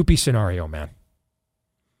pretty poopy scenario, man.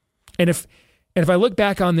 And if I look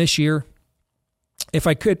back on this year, if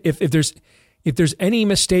there's any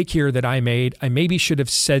mistake here that I made, I maybe should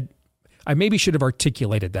have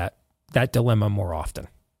articulated that dilemma more often.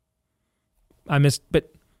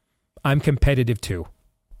 But I'm competitive too.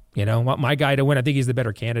 You know, I want my guy to win. I think he's the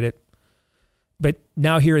better candidate. But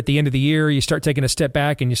now here at the end of the year, you start taking a step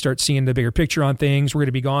back and you start seeing the bigger picture on things. We're going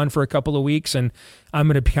to be gone for a couple of weeks, and I'm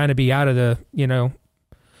going to kind of be out of the, you know,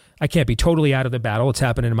 I can't be totally out of the battle. It's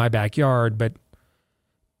happening in my backyard. But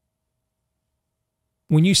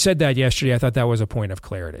when you said that yesterday, I thought that was a point of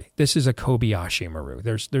clarity. This is a Kobayashi Maru.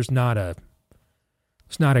 There's not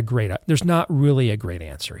really a great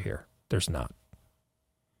answer here. There's not.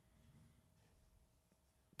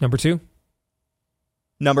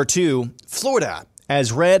 Number two, Florida,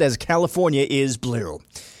 as red as California is blue.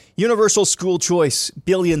 Universal school choice,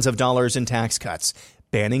 billions of dollars in tax cuts,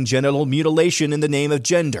 banning genital mutilation in the name of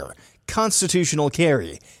gender, constitutional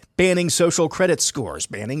carry, banning social credit scores,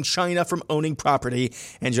 banning China from owning property,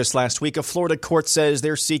 and just last week a Florida court says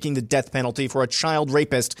they're seeking the death penalty for a child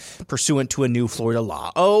rapist pursuant to a new Florida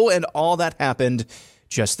law. Oh, and all that happened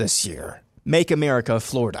just this year. Make America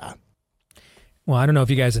Florida. Well, I don't know if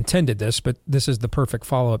you guys intended this, but this is the perfect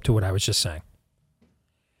follow-up to what I was just saying.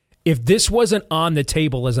 If this wasn't on the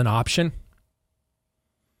table as an option,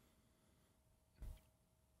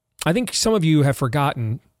 I think some of you have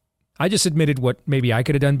forgotten. I just admitted what maybe I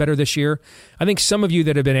could have done better this year. I think some of you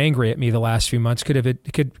that have been angry at me the last few months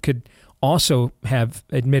could also have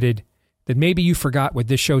admitted that maybe you forgot what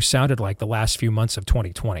this show sounded like the last few months of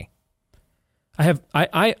 2020.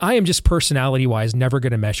 I am just personality-wise never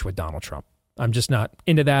going to mesh with Donald Trump. I'm just not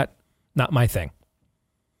into that. Not my thing.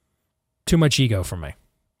 Too much ego for me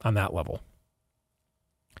on that level.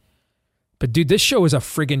 But dude, this show is a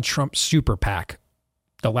friggin' Trump super PAC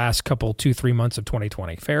the last 2-3 months of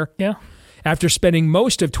 2020. Fair? Yeah. After spending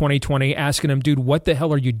most of 2020 asking him, dude, what the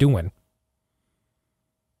hell are you doing?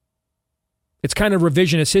 It's kind of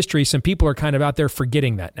revisionist history. Some people are kind of out there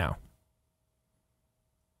forgetting that now.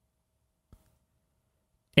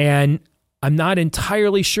 And I'm not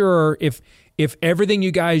entirely sure if if everything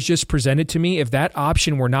you guys just presented to me, if that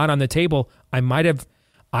option were not on the table, I might have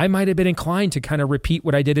been inclined to kind of repeat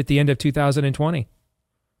what I did at the end of 2020.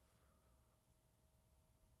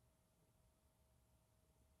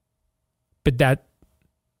 But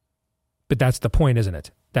that's the point, isn't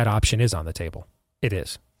it? That option is on the table. It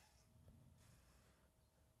is.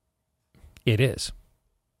 It is.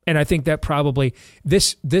 And I think that probably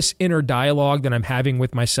this inner dialogue that I'm having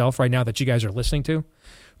with myself right now that you guys are listening to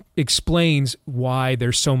explains why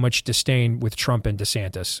there's so much disdain with Trump and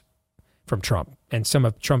DeSantis from Trump and some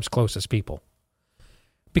of Trump's closest people.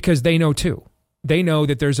 Because they know too. They know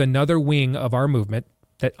that there's another wing of our movement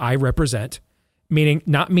that I represent, meaning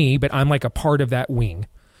not me, but I'm like a part of that wing.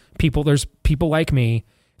 There's people like me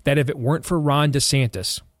that if it weren't for Ron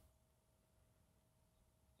DeSantis,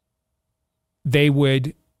 they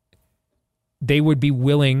would be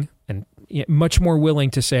willing and much more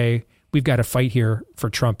willing to say, we've got to fight here for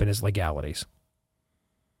Trump and his legalities.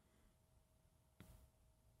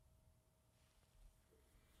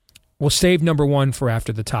 We'll save number one for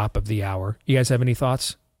after the top of the hour. You guys have any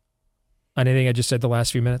thoughts on anything I just said the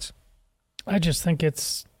last few minutes? I just think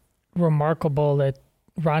it's remarkable that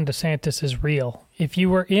Ron DeSantis is real. If you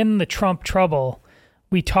were in the Trump trouble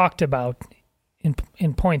we talked about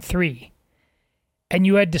in point 3, and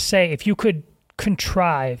you had to say, if you could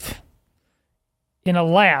contrive in a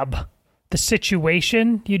lab the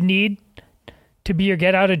situation you'd need to be your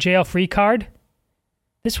get out of jail free card,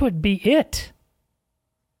 this would be it.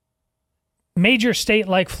 Major state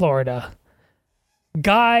like Florida,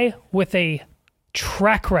 guy with a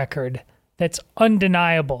track record that's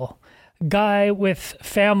undeniable, guy with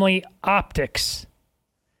family optics,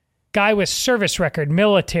 guy with service record,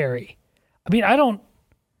 military. I mean,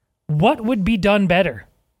 what would be done better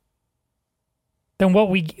than what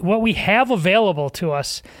we have available to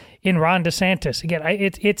us in Ron DeSantis?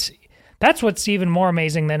 Again, that's what's even more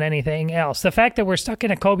amazing than anything else. The fact that we're stuck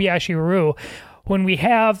in a Kobayashi Maru when we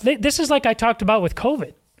have, this is like I talked about with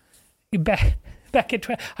COVID. Back in,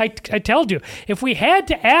 I told you, if we had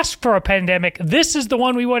to ask for a pandemic, this is the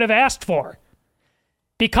one we would have asked for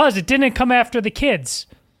because it didn't come after the kids.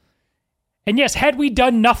 And yes, had we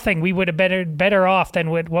done nothing, we would have been better off than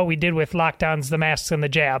what we did with lockdowns, the masks, and the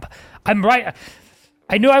jab. I'm right.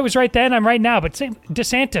 I knew I was right then. I'm right now. But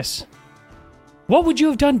DeSantis, what would you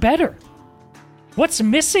have done better? What's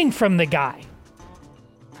missing from the guy?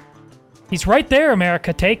 He's right there,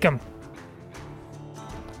 America. Take him.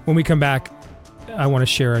 When we come back, I want to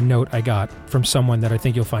share a note I got from someone that I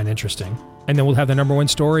think you'll find interesting. And then we'll have the number one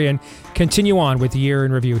story and continue on with the year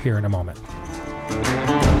in review here in a moment.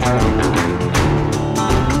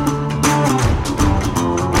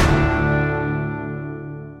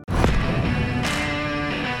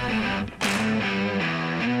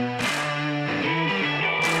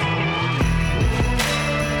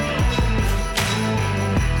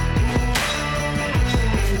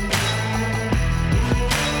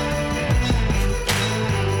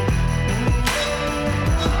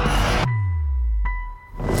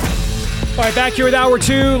 All right, back here with Hour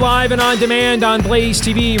 2, live and on demand on Blaze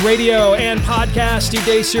TV, radio, and podcast. Steve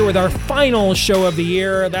Deace here with our final show of the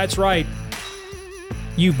year. That's right.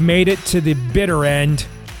 You've made it to the bitter end.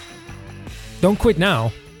 Don't quit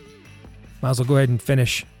now. Might as well go ahead and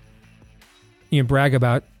finish. You can brag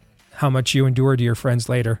about how much you endure to your friends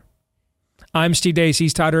later. I'm Steve Deace.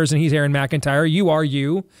 He's Todd Erz, and he's Aaron McIntyre. You are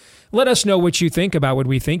you. Let us know what you think about what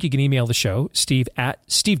we think. You can email the show,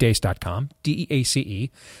 steve@stevedeace.com, DEACE.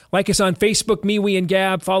 Like us on Facebook, me, we, and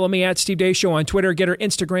Gab. Follow me at Steve Deace Show on Twitter, Getter,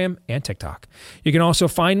 Instagram, and TikTok. You can also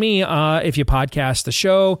find me if you podcast the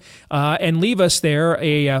show and leave us there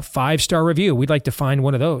a 5-star review. We'd like to find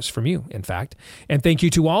one of those from you, in fact. And thank you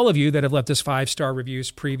to all of you that have left us 5-star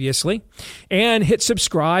reviews previously. And hit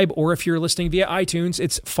subscribe, or if you're listening via iTunes,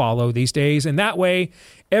 it's follow these days. And that way,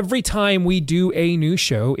 every time we do a new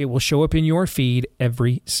show, it will show up in your feed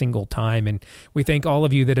every single time. And we thank all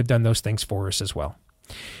of you that have done those things for us as well.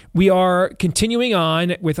 We are continuing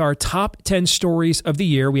on with our top 10 stories of the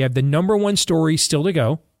year. We have the number one story still to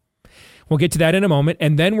go. We'll get to that in a moment.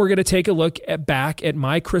 And then we're going to take a look back at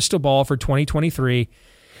my crystal ball for 2023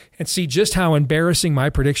 and see just how embarrassing my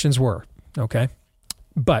predictions were. Okay.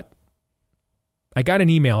 But I got an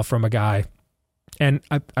email from a guy, and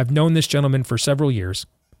I've known this gentleman for several years.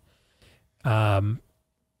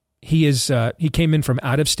 He came in from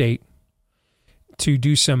out of state to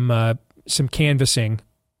do some canvassing.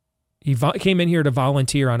 He came in here to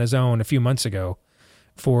volunteer on his own a few months ago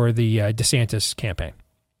for the DeSantis campaign,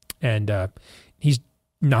 and he's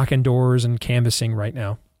knocking doors and canvassing right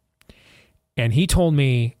now. And he told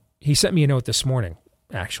me, he sent me a note this morning,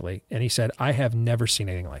 actually, and he said, "I have never seen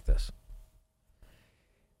anything like this."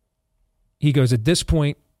 he goes, at this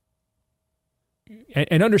point,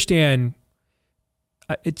 and understand,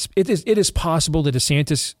 it is possible the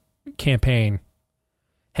DeSantis campaign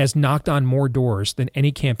has knocked on more doors than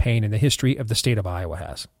any campaign in the history of the state of Iowa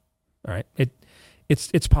has. All right,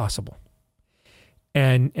 it's possible.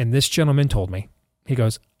 And this gentleman told me, he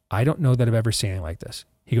goes, I don't know that I've ever seen anything like this.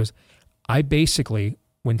 He goes, I basically,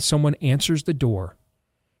 when someone answers the door,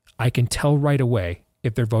 I can tell right away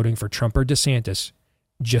if they're voting for Trump or DeSantis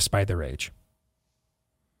just by their age.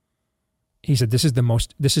 He said, this is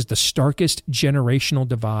the starkest generational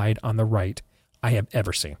divide on the right I have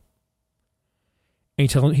ever seen.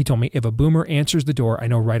 And he told me, if a boomer answers the door, I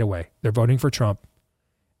know right away they're voting for Trump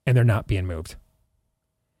and they're not being moved.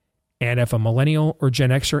 And if a millennial or Gen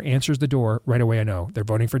Xer answers the door, right away I know they're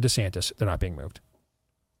voting for DeSantis, they're not being moved.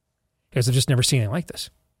 Because I've just never seen anything like this.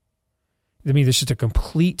 I mean, this is just a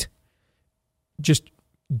complete, just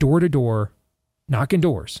door-to-door, knocking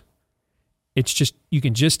doors. It's just, you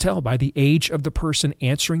can just tell by the age of the person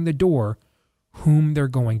answering the door whom they're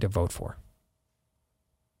going to vote for.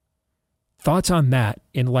 Thoughts on that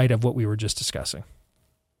in light of what we were just discussing?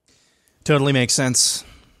 Totally makes sense.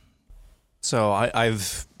 So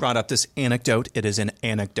I've brought up this anecdote. It is an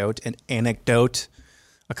anecdote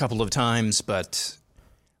a couple of times, but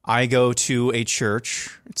I go to a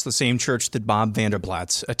church. It's the same church that Bob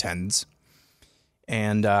Vanderblatz attends.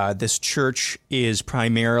 And this church is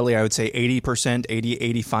primarily, I would say 80%,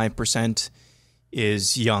 85%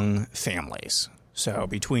 is young families. So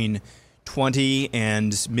between 20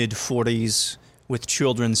 and mid-40s with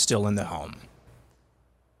children still in the home.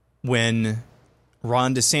 When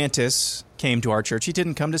Ron DeSantis came to our church, he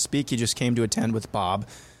didn't come to speak, he just came to attend with Bob.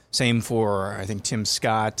 Same for, I think, Tim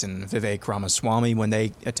Scott and Vivek Ramaswamy when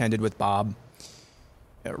they attended with Bob.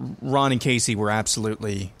 Ron and Casey were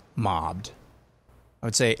absolutely mobbed. I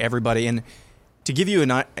would say everybody. And to give you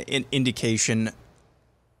an indication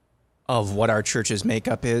of what our church's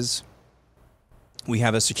makeup is, we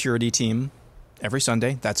have a security team every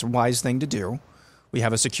Sunday. That's a wise thing to do. We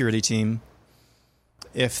have a security team.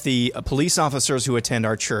 If the police officers who attend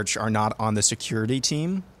our church are not on the security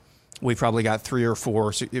team, we've probably got 3 or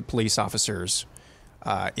 4 police officers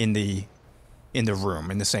in the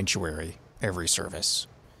room, in the sanctuary, every service.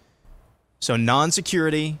 So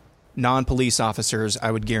non-security, non-police officers,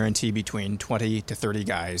 I would guarantee between 20 to 30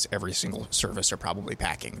 guys every single service are probably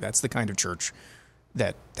packing. That's the kind of church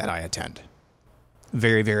that I attend.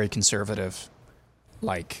 Very, very conservative,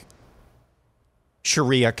 like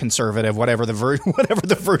Sharia conservative, whatever the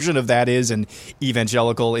version of that is, and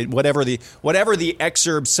evangelical, whatever the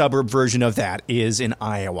exurb suburb version of that is in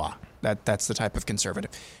Iowa. That's the type of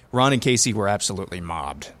conservative. Ron and Casey were absolutely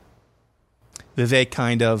mobbed. Vivek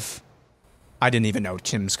kind of. I didn't even know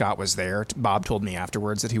Tim Scott was there. Bob told me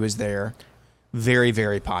afterwards that he was there. Very,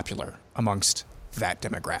 very popular amongst that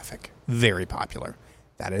demographic. Very popular.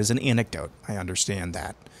 That is an anecdote. I understand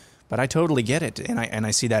that. But I totally get it, and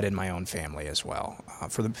I see that in my own family as well,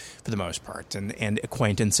 for the most part, and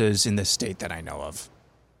acquaintances in this state that I know of,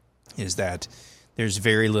 is that there's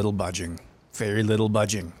very little budging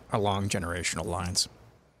along generational lines.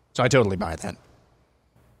 So I totally buy that.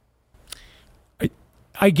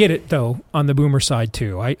 I get it, though, on the boomer side,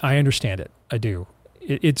 too. I understand it. I do.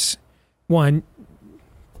 It's, one,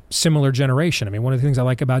 similar generation. I mean, one of the things I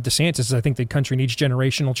like about DeSantis is I think the country needs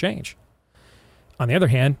generational change. On the other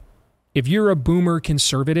hand, if you're a boomer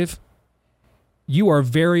conservative, you are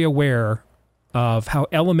very aware of how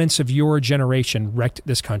elements of your generation wrecked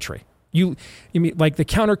this country. You mean like the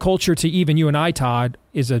counterculture to even you and I, Todd,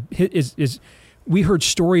 is we heard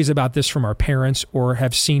stories about this from our parents or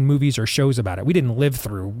have seen movies or shows about it. We didn't live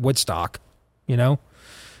through Woodstock, you know.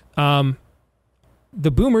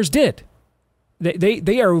 The boomers did.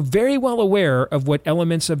 They are very well aware of what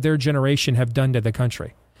elements of their generation have done to the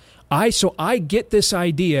country. So I get this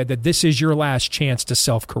idea that this is your last chance to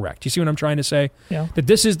self-correct. You see what I'm trying to say? Yeah. That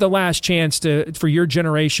this is the last chance for your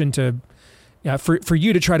generation to, for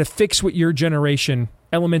you to try to fix what your generation,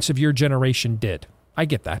 elements of your generation did. I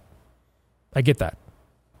get that. I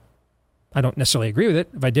don't necessarily agree with it.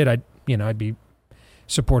 If I did, I'd be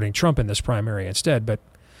supporting Trump in this primary instead. But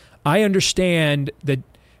I understand that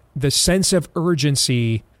the sense of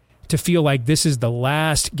urgency to feel like this is the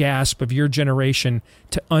last gasp of your generation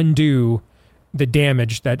to undo the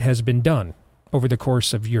damage that has been done over the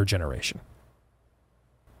course of your generation.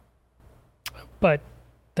 But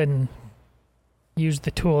then use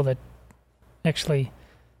the tool that actually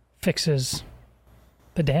fixes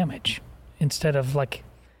the damage instead of like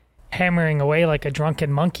hammering away like a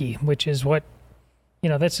drunken monkey, which is what,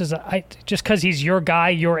 this is just because he's your guy,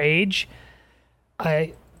 your age.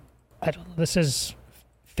 This is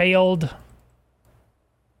failed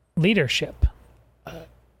leadership.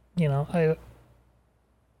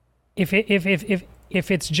 If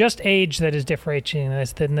it's just age that is differentiating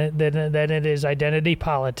us, then it is identity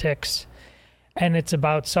politics, and it's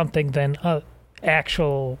about something than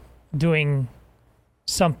actual doing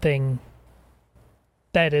something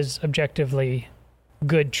that is objectively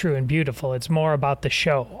good, true, and beautiful. It's more about the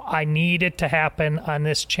show. I need it to happen on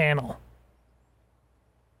this channel.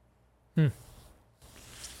 All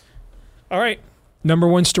right. Number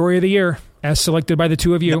one story of the year, as selected by the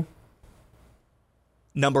two of you.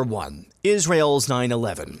 Number 1, Israel's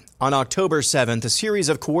 9/11. On October 7th, a series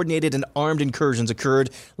of coordinated and armed incursions occurred,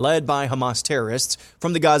 led by Hamas terrorists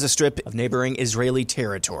from the Gaza Strip of neighboring Israeli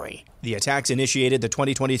territory. The attacks initiated the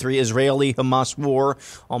 2023 Israeli-Hamas war,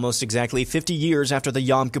 almost exactly 50 years after the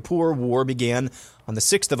Yom Kippur War began on the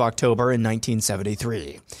 6th of October in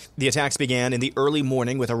 1973. The attacks began in the early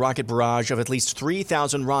morning with a rocket barrage of at least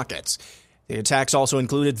 3,000 rockets. The attacks also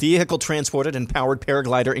included vehicle-transported and powered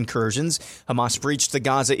paraglider incursions. Hamas breached the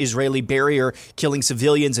Gaza-Israeli barrier, killing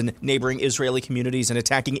civilians in neighboring Israeli communities and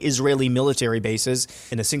attacking Israeli military bases.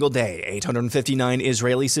 In a single day, 859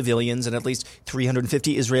 Israeli civilians and at least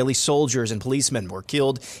 350 Israeli soldiers and policemen were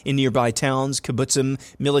killed in nearby towns, kibbutzim,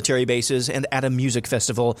 military bases, and at a music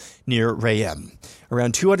festival near Re'em.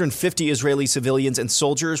 Around 250 Israeli civilians and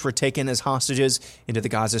soldiers were taken as hostages into the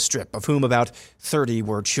Gaza Strip, of whom about 30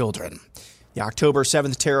 were children. The October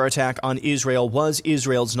 7th terror attack on Israel was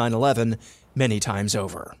Israel's 9/11 many times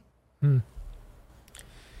over.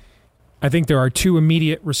 I think there are two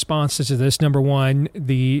immediate responses to this. Number one,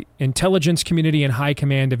 the intelligence community and high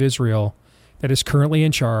command of Israel that is currently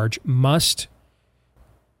in charge must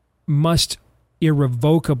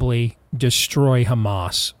irrevocably destroy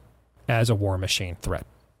Hamas as a war machine threat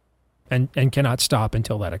and cannot stop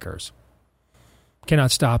until that occurs.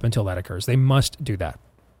 Cannot stop until that occurs. They must do that.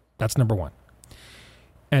 That's number one.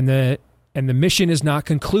 And the mission is not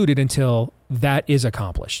concluded until that is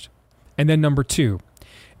accomplished. And then number two,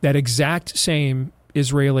 that exact same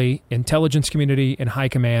Israeli intelligence community and high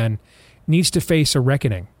command needs to face a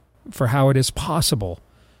reckoning for how it is possible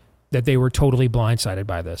that they were totally blindsided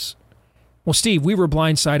by this. Well, Steve, we were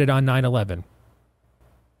blindsided on 9/11.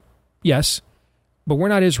 Yes, but we're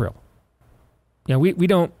not Israel. You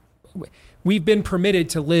know, we've been permitted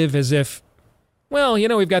to live as if, well, you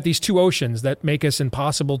know, we've got these two oceans that make us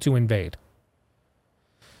impossible to invade.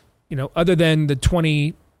 You know, other than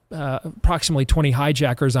the approximately 20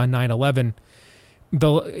 hijackers on 9/11,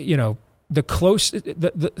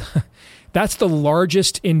 that's the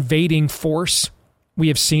largest invading force we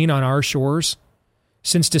have seen on our shores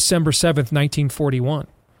since December 7th, 1941.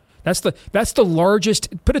 That's the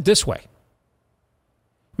largest. Put it this way.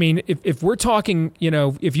 I mean, if we're talking, you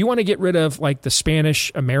know, if you want to get rid of like the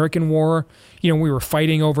Spanish-American War, you know, we were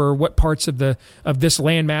fighting over what parts of this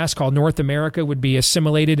landmass called North America would be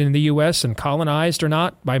assimilated in the U.S. and colonized or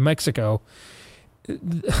not by Mexico.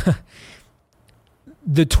 The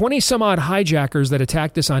 20-some-odd hijackers that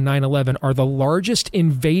attacked us on 9/11 are the largest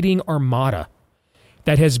invading armada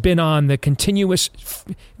that has been on the continuous,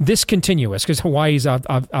 because Hawaii's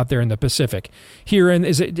out there in the Pacific. Here in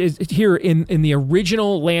the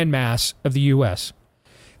original landmass of the U.S.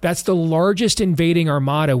 That's the largest invading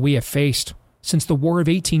armada we have faced since the War of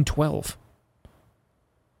 1812.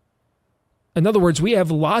 In other words, we have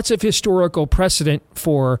lots of historical precedent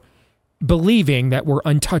for believing that we're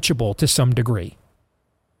untouchable to some degree.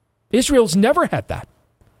 Israel's never had that.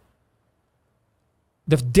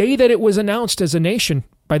 The day that it was announced as a nation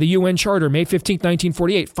by the UN Charter, May 15th,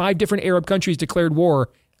 1948, 5 different Arab countries declared war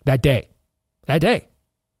that day. That day.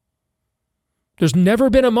 There's never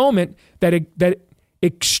been a moment that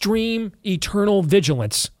extreme eternal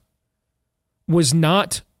vigilance was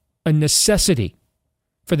not a necessity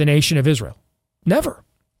for the nation of Israel. Never.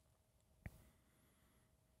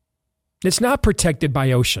 It's not protected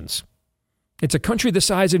by oceans. It's a country the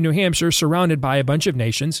size of New Hampshire surrounded by a bunch of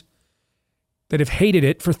nations that have hated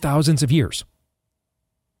it for thousands of years.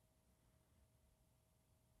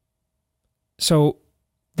 So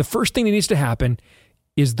the first thing that needs to happen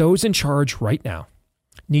is those in charge right now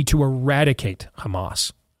need to eradicate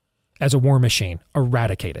Hamas as a war machine.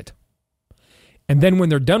 Eradicate it. And then when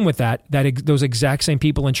they're done with that, those exact same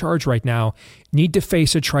people in charge right now need to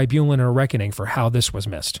face a tribunal and a reckoning for how this was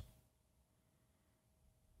missed.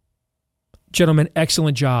 Gentlemen,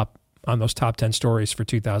 excellent job on those top 10 stories for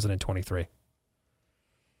 2023.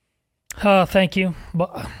 Thank you.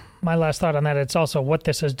 But my last thought on that, it's also what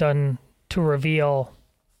this has done to reveal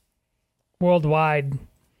worldwide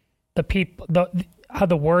how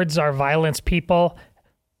the words are violence. People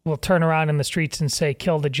will turn around in the streets and say,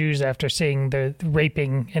 kill the Jews after seeing the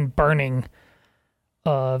raping and burning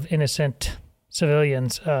of innocent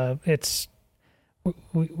civilians.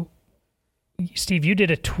 Steve, you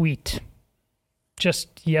did a tweet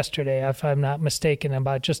just yesterday, if I'm not mistaken,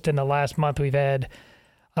 about just in the last month we've had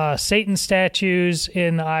Satan statues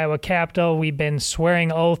in the Iowa Capitol. We've been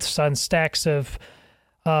swearing oaths on stacks of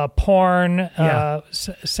porn,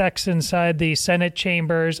 sex inside the Senate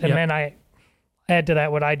chambers, and then I add to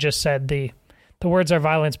that what I just said. The words are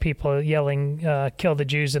violence, people yelling, kill the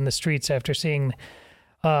Jews in the streets after seeing,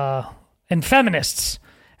 and feminists,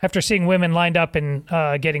 after seeing women lined up and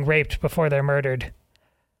getting raped before they're murdered.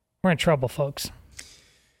 We're in trouble, folks.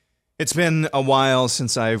 It's been a while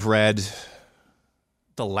since I've read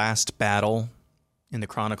The Last Battle in the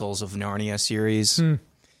Chronicles of Narnia series.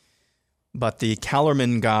 But the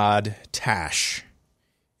Kellerman god Tash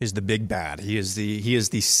is the big bad. He is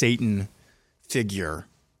the Satan figure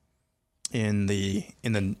in the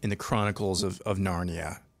Chronicles of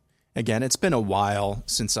Narnia. Again, it's been a while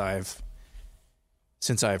since I've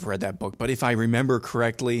read that book, but if I remember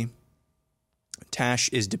correctly, Tash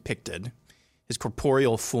is depicted, his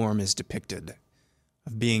corporeal form is depicted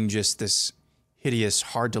of being just this hideous,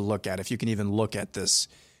 hard to look at, if you can even look at this,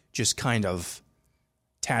 just kind of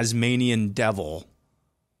Tasmanian devil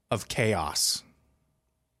of chaos.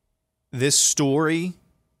 This story,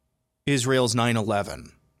 Israel's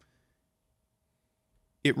 9/11,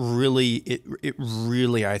 it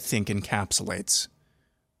really, I think, encapsulates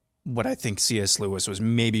what I think C.S. Lewis was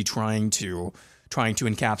maybe trying to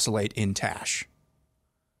encapsulate in Tash.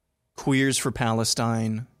 Queers for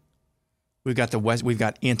Palestine. We've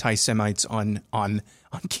got anti-Semites on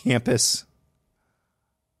campus.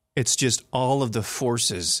 It's just all of the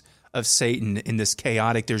forces of Satan in this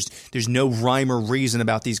chaotic. There's no rhyme or reason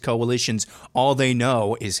about these coalitions. All they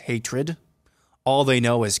know is hatred. All they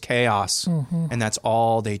know is chaos, and that's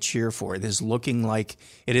all they cheer for. It is looking like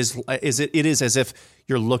it is as if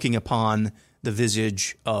you're looking upon the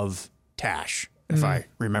visage of Tash, if I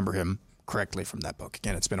remember him correctly from that book.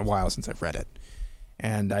 Again, it's been a while since I've read it,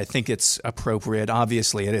 and I think it's appropriate.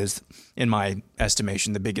 Obviously, it is, in my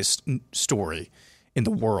estimation, the biggest story in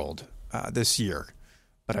the world this year.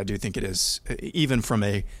 But I do think it is, even from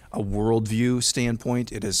a worldview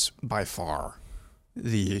standpoint, it is by far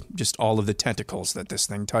just all of the tentacles that this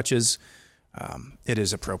thing touches. It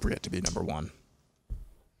is appropriate to be number one.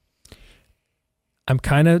 I'm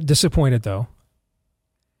kind of disappointed, though,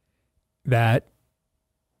 that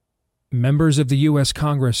members of the U.S.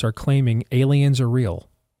 Congress are claiming aliens are real,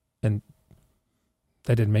 and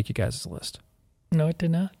that didn't make you guys' list. No, it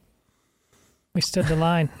did not. We stood the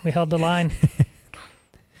line. We held the line.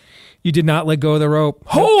 You did not let go of the rope.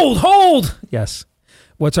 Hold! Yes.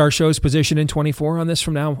 What's our show's position in 24 on this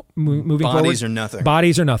from now moving forward? Bodies or nothing.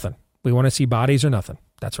 Bodies or nothing. We want to see bodies or nothing.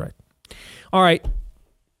 That's right. All right.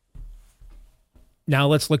 Now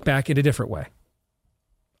let's look back in a different way.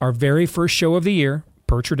 Our very first show of the year,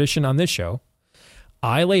 per tradition on this show,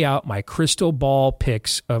 I lay out my crystal ball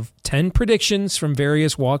picks of 10 predictions from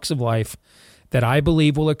various walks of life that I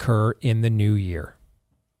believe will occur in the new year.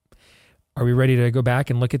 Are we ready to go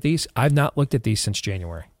back and look at these? I've not looked at these since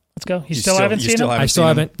January. Let's go. You still haven't seen them? I still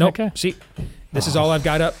haven't. Nope. Okay. See, this is all I've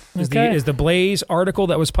got up is the Blaze article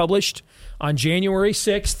that was published on January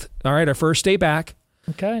 6th. All right, our first day back.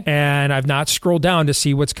 Okay. And I've not scrolled down to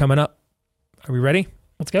see what's coming up. Are we ready?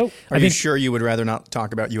 Let's go. Are you sure you would rather not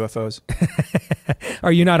talk about UFOs?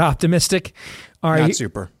 Are you not optimistic? All right. Not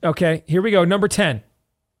super. Okay, here we go. Number 10.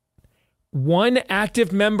 One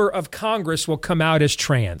active member of Congress will come out as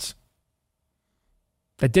trans.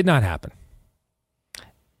 That did not happen.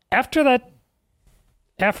 After that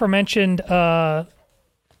aforementioned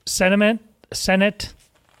Senate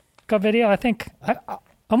video, I think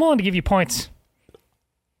I'm willing to give you points.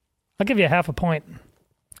 I'll give you half a point.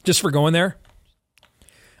 Just for going there?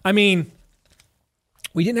 I mean,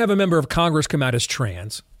 we didn't have a member of Congress come out as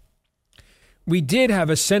trans. We did have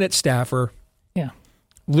a Senate staffer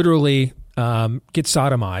literally get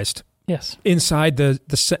sodomized. Yes. Inside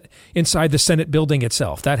the Senate building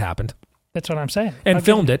itself. That happened. That's what I'm saying. And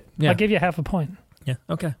filmed it. Yeah. I'll give you half a point. Yeah,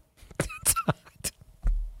 okay.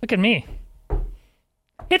 Look at me.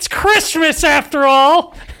 It's Christmas after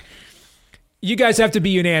all. You guys have to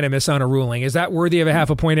be unanimous on a ruling. Is that worthy of a half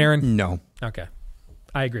a point, Aaron? No. Okay.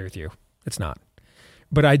 I agree with you. It's not.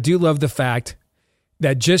 But I do love the fact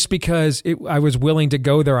that just because I was willing to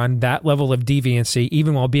go there on that level of deviancy,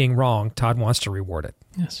 even while being wrong, Todd wants to reward it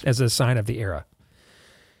as a sign of the era.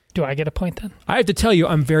 Do I get a point then? I have to tell you,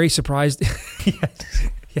 I'm very surprised.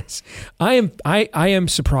 Yes. I am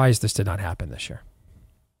surprised this did not happen this year.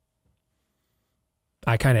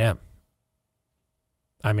 I kind of am.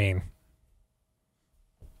 I mean,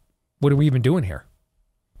 what are we even doing here?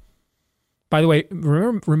 By the way,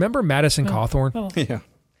 remember Madison Cawthorn? Yeah.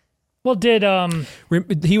 Well, did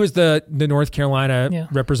He was the North Carolina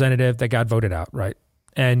representative that got voted out, right?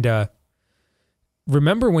 And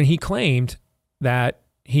remember when he claimed that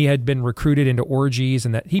he had been recruited into orgies,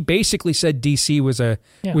 and that he basically said DC was a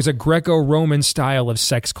Greco-Roman style of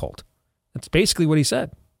sex cult. That's basically what he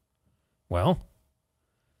said. Well,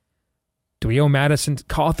 do we owe Madison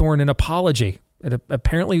Cawthorn an apology?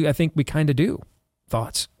 Apparently, I think we kind of do.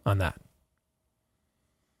 Thoughts on that?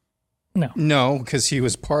 No, because he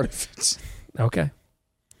was part of it. Okay.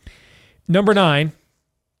 Number 9,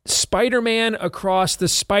 Spider-Man Across the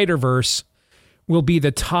Spider-Verse will be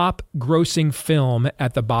the top grossing film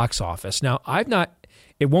at the box office. Now,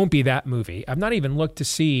 it won't be that movie. I've not even looked to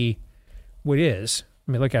see what it is.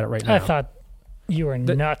 Let me look at it right now. I thought you were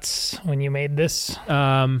nuts when you made this.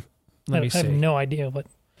 Let me see. I have no idea what.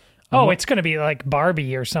 It's going to be like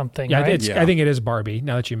Barbie or something, yeah, right? I think it is Barbie,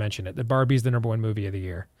 now that you mention it. The Barbie's the number 1 movie of the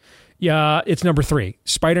year. Yeah, it's number 3.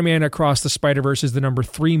 Spider-Man Across the Spider-Verse is the number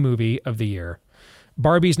 3 movie of the year.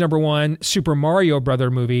 Barbie's number 1. Super Mario Brother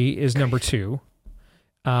movie is number 2.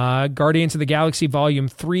 Guardians of the Galaxy Volume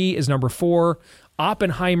 3 is number 4.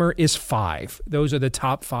 Oppenheimer is 5. Those are the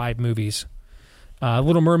top 5 movies.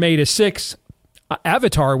 Little Mermaid is 6.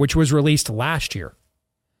 Avatar, which was released last year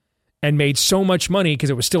and made so much money because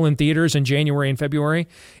it was still in theaters in January and February.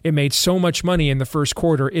 It made so much money in the first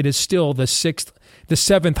quarter. It is still the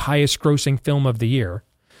 7th highest grossing film of the year.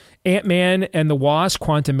 Ant-Man and the Wasp: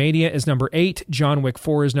 Quantumania is number 8. John Wick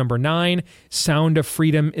 4 is number 9. Sound of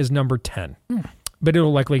Freedom is number 10. But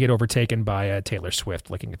it'll likely get overtaken by Taylor Swift,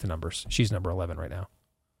 looking at the numbers. She's number 11 right now.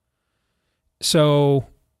 So,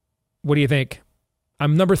 what do you think?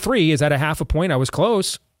 I'm number 3. Is that a half a point? I was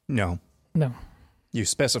close. No. You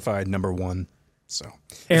specified number 1. So,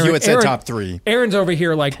 if you had said top 3. Aaron's over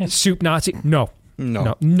here like soup Nazi. No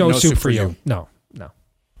soup for you. No.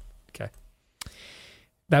 Okay.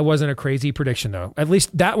 That wasn't a crazy prediction, though. At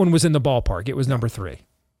least that one was in the ballpark. It was number 3.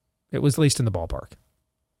 It was at least in the ballpark.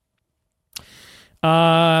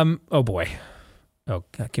 Oh boy. Oh,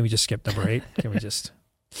 can we just skip number 8? Can we just?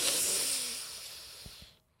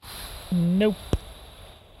 Nope.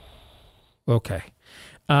 Okay.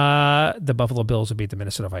 The Buffalo Bills will beat the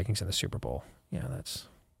Minnesota Vikings in the Super Bowl. Yeah,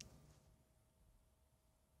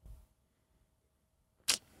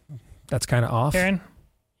 that's kind of off. Aaron,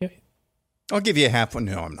 I'll give you a half one.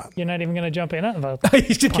 No, I'm not. You're not even going to jump in about that.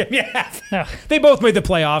 You should give me a half. No. They both made the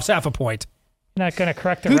playoffs. Half a point. You're not going to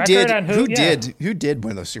correct the record on who did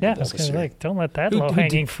win the Super Bowl this year? Don't let that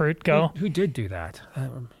low-hanging fruit go. Who did do that?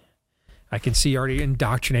 I can see already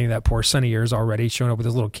indoctrinating that poor son of yours already, showing up with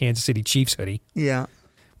his little Kansas City Chiefs hoodie. Yeah.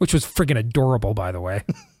 Which was friggin' adorable, by the way.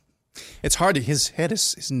 It's hard to, his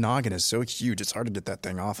noggin is so huge, it's hard to get that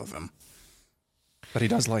thing off of him. But he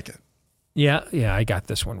does like it. Yeah, I got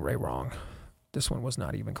this one right wrong. This one was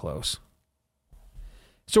not even close.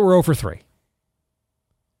 So we're 0 for 3.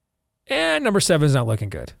 And number 7 is not looking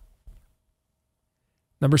good.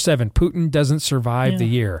 Number 7, Putin doesn't survive the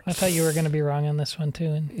year. I thought you were going to be wrong on this one, too.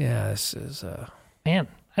 And this is... Man,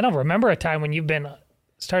 I don't remember a time when you've been...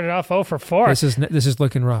 Started off 0 for 4. This is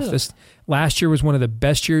looking rough. This last year was one of the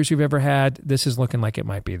best years we've ever had. This is looking like it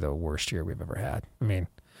might be the worst year we've ever had. I mean,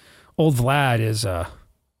 old Vlad is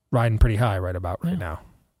riding pretty high right now.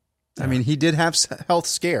 I mean, he did have health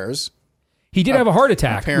scares. He did have a heart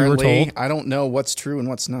attack. Apparently, we were told. I don't know what's true and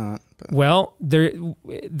what's not. But. Well,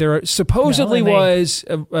 there supposedly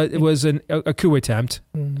it was a coup attempt.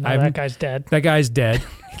 No, that guy's dead. That guy's dead.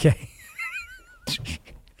 Okay.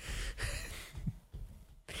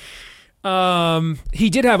 He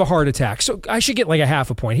did have a heart attack, so I should get like a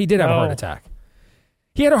half a point. He did have a heart attack.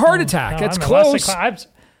 He had a heart attack. That's close. I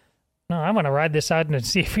want to ride this out and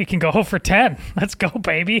see if we can go 0 for 10. Let's go,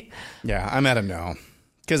 baby. Yeah, I'm at a no.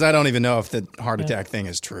 Because I don't even know if the heart attack thing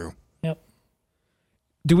is true. Yep.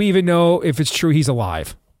 Do we even know if it's true he's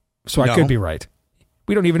alive? So I could be right.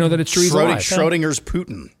 We don't even know that it's true he's alive. Schrodinger's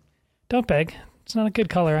Putin. Don't beg. It's not a good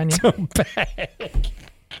color on you. Don't beg.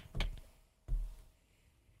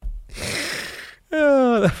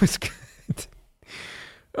 Oh, that was good.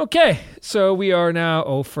 Okay, so we are now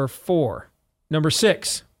 0 for 4. Number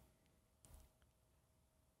 6.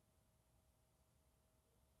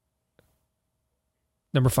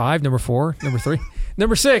 Number 5, number 4, number 3.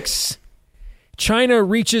 Number 6. China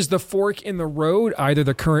reaches the fork in the road. Either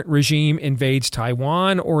the current regime invades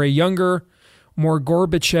Taiwan or a younger, more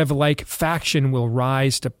Gorbachev-like faction will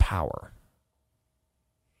rise to power.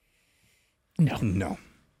 No.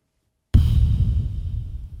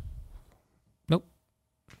 Nope.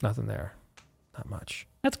 Nothing there. Not much.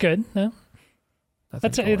 That's good. No.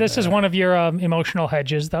 This is one of your emotional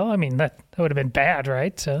hedges, though. I mean, that would have been bad,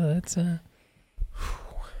 right? So that's 0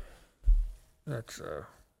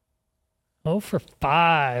 for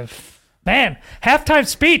 5. Man, halftime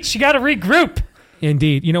speech. You got to regroup.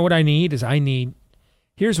 Indeed. You know what I need is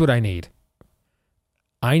here's what I need.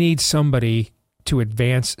 I need somebody to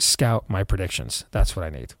advance scout my predictions. That's what I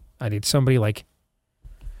need. I need somebody like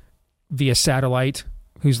via satellite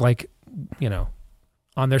who's like,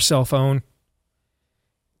 on their cell phone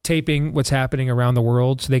taping what's happening around the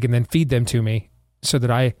world so they can then feed them to me so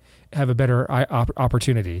that I have a better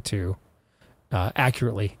opportunity to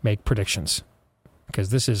accurately make predictions, because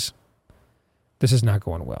this is not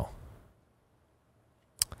going well.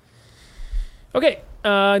 Okay,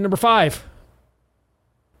 number 5.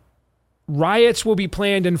 Riots will be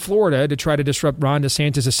planned in Florida to try to disrupt Ron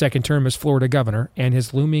DeSantis' second term as Florida governor and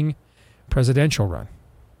his looming presidential run.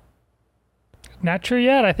 Not true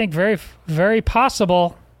yet. I think very, very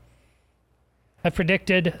possible. I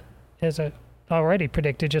predicted, already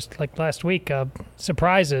predicted just like last week,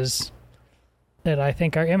 surprises that I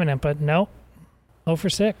think are imminent, but no, 0 for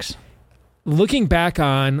 6. Looking back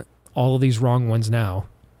on all of these wrong ones now,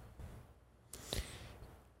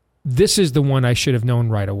 this is the one I should have known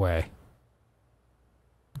right away.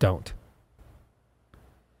 Don't.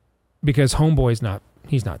 Because Homeboy's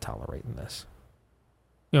he's not tolerating this.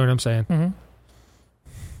 You know what I'm saying? Mm-hmm.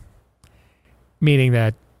 Meaning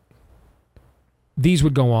that these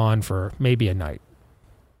would go on for maybe a night.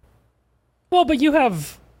 Well, but you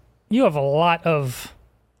have a lot of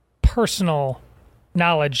personal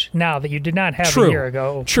knowledge now that you did not have a year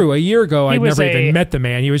ago. True. A year ago, I'd never even met the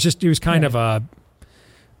man. He was kind of a,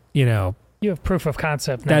 You have proof of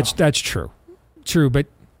concept now. That's true. True, but...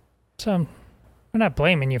 So, I'm not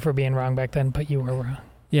blaming you for being wrong back then, but you were wrong.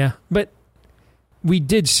 Yeah, but we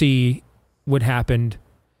did see what happened.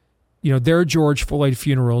 Their George Floyd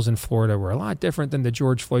funerals in Florida were a lot different than the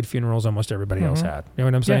George Floyd funerals almost everybody else had. You know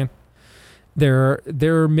what I'm saying? Yeah.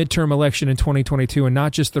 Their midterm election in 2022, and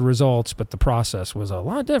not just the results, but the process was a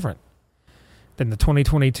lot different than the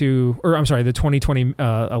 2020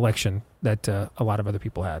 election that a lot of other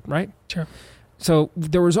people had, right? Sure. So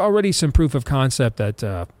there was already some proof of concept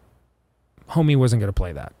that homie wasn't going to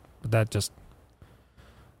play that. But that just,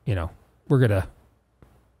 we're going to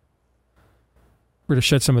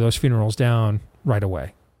shut some of those funerals down right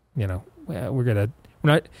away. I'm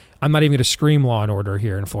not even going to scream Law and Order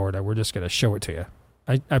here in Florida. We're just going to show it to you.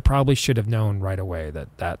 I probably should have known right away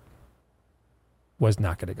that was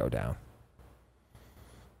not going to go down.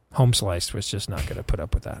 Home Slice was just not going to put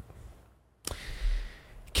up with that.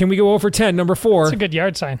 Can we go over 10? Number 4. That's a good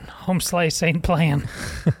yard sign. Home Slice ain't playing.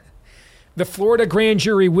 The Florida grand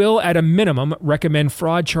jury will, at a minimum, recommend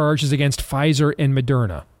fraud charges against Pfizer and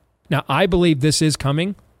Moderna. Now, I believe this is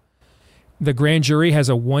coming. The grand jury has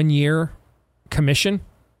a 1-year commission,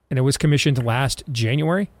 and it was commissioned last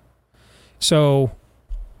January. So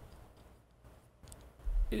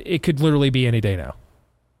it could literally be any day now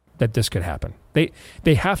that this could happen.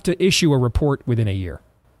 They have to issue a report within a year.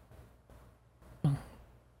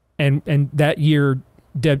 And that year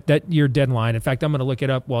deadline, in fact, I'm going to look it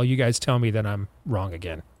up while you guys tell me that I'm wrong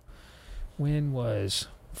again. When was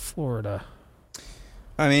Florida?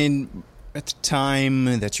 I mean, at the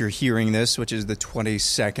time that you're hearing this, which is the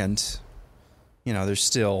 22nd, there's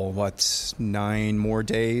still, 9 more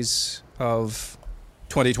days of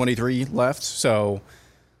 2023 left. So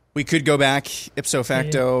we could go back ipso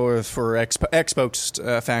facto or for ex post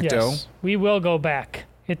facto. Yes, we will go back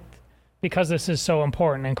because this is so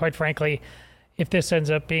important. And quite frankly, if this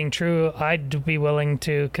ends up being true, I'd be willing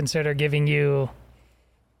to consider giving you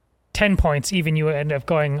 10 points, even you end up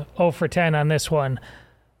going 0 for 10 on this one.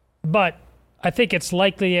 But I think it's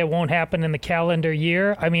likely it won't happen in the calendar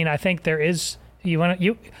year. I mean, I think there is...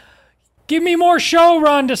 You give me more show,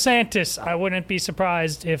 Ron DeSantis. I wouldn't be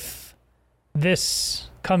surprised if this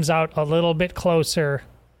comes out a little bit closer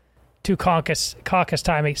to caucus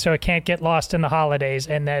timing, so it can't get lost in the holidays,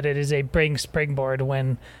 and that it is a big springboard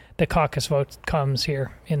when the caucus vote comes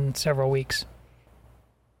here in several weeks.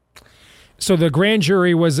 So the grand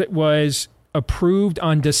jury was approved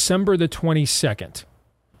on December the 22nd.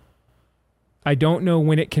 I don't know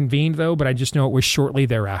when it convened, though, but I just know it was shortly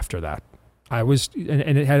thereafter that.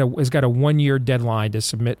 It's got a 1-year deadline to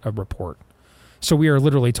submit a report. So we are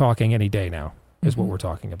literally talking any day now, is what we're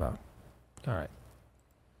talking about. All right.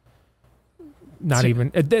 Not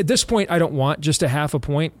even at this point. I don't want just a half a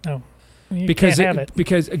point. Oh, because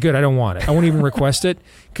good. I don't want it. I won't even request it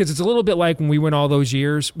because it's a little bit like when we went all those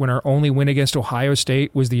years when our only win against Ohio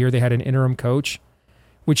State was the year they had an interim coach.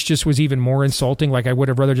 which just was even more insulting. Like I would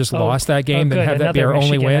have rather just lost that game than good. have that be our Another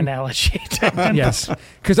only Michigan win. Analogy. Yes,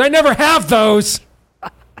 because I never have those.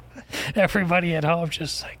 Everybody at home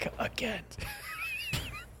just like, again.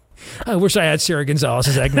 I wish I had Sarah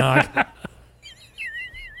Gonzalez's eggnog.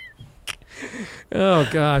 Oh,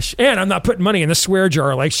 gosh. And I'm not putting money in the swear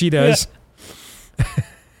jar like she does. Yeah.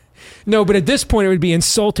 No, but at this point, it would be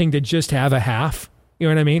insulting to just have a half. You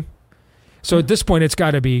know what I mean? So at this point, it's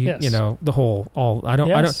got to be, the whole, all.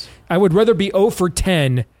 I would rather be 0 for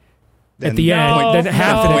 10 at the end than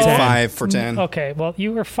half at a 10. 0.5 for 10. Okay, well,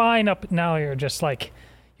 you were fine up. Now you're just like,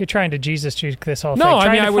 you're trying to Jesus juke this whole thing. No,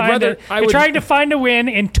 I mean, I would rather. You're trying to find a win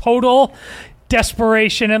in total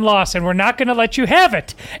desperation and loss, and we're not going to let you have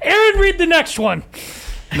it. Aaron, read the next one.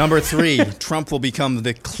 Number 3, Trump will become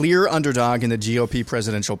the clear underdog in the GOP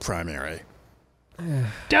presidential primary.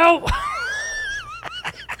 Don't.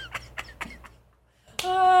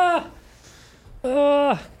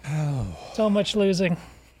 So much losing.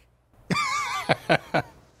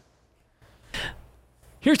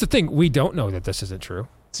 Here's the thing: we don't know that this isn't true.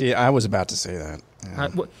 See, I was about to say that. Yeah.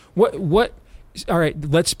 What? All right,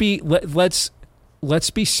 let's be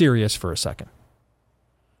serious for a second.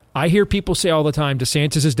 I hear people say all the time,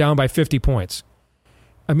 DeSantis is down by 50 points.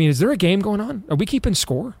 I mean, is there a game going on? Are we keeping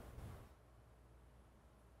score?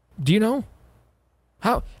 Do you know?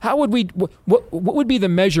 How would we? What would be the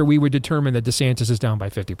measure we would determine that DeSantis is down by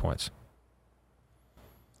 50 points?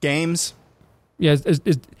 Games. Yeah.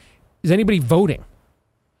 Is anybody voting?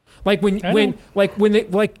 Like in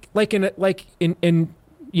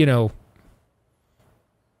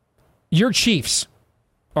your Chiefs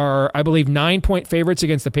are, I believe, 9-point favorites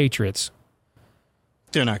against the Patriots.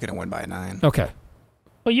 They're not going to win by 9. Okay.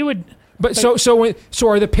 Well, you would. But so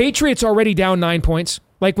are the Patriots already down 9 points?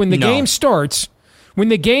 Like when the game starts. When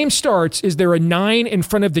the game starts, is there a 9 in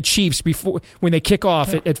front of the Chiefs before when they kick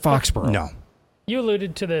off at Foxborough? No. You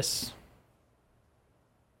alluded to this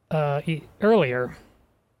earlier.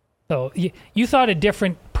 So you thought a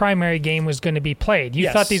different primary game was going to be played. You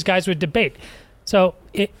thought these guys would debate. So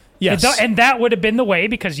and that would have been the way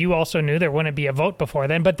because you also knew there wouldn't be a vote before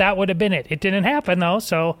then. But that would have been it. It didn't happen though.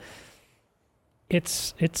 So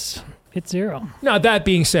it's 0. Now, that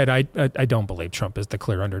being said, I don't believe Trump is the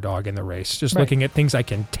clear underdog in the race, just looking at things I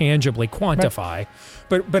can tangibly quantify.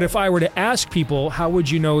 Right. But if I were to ask people, how would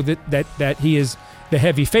you know that he is the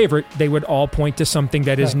heavy favorite, they would all point to something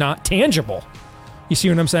that is not tangible. You see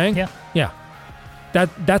what I'm saying? Yeah. Yeah.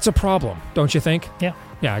 That's a problem, don't you think? Yeah.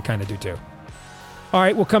 Yeah, I kind of do too. All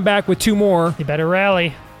right, we'll come back with 2 more. You better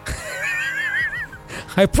rally.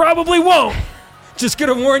 I probably won't. Just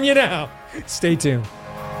going to warn you now. Stay tuned.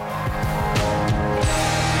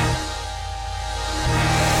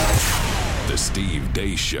 The Steve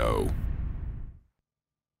Deace Show.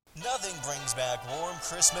 Nothing brings back warm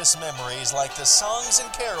Christmas memories like the songs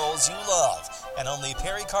and carols you love. And only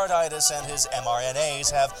Pericarditis and his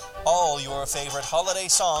mRNAs have all your favorite holiday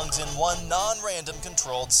songs in one non-random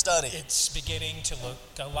controlled study. It's beginning to look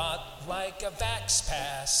a lot like a Vax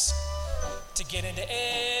Pass to get into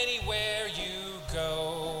anywhere you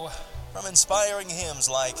go. From inspiring hymns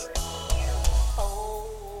like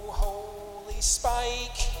Oh, holy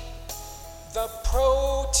spike, the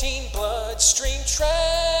protein bloodstream trembling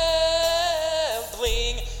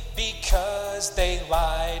because they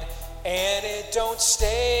lied and it don't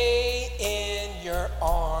stay in your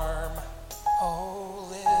arm. Oh,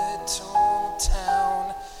 little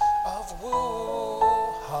town of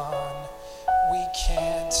Wuhan, we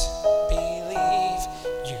can't believe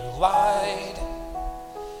you lied.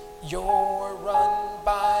 You're run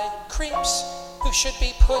by creeps who should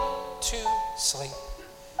be put to sleep.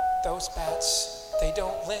 Those bats, they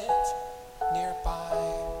don't live nearby.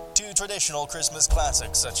 2 traditional Christmas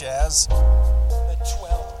classics such as The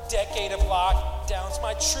 12th decade of lockdowns,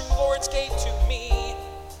 my true Lord's gave to me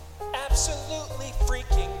absolutely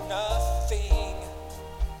freaking nothing.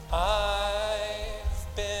 I've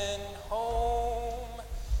been home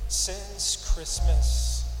since Christmas.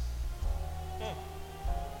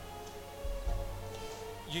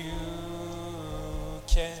 You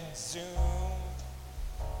can Zoom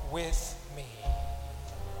with me.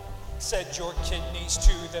 Said your kidneys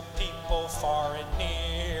to the people far and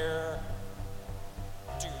near.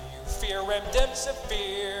 Do you fear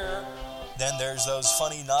remdesivir? Then there's those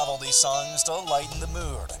funny novelty songs to lighten the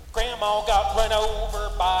mood. Grandma got run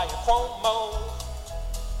over by a Cuomo.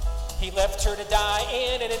 He left her to die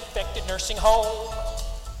in an infected nursing home.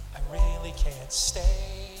 I really can't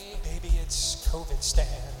stay. Baby, it's COVID stand.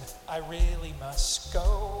 I really must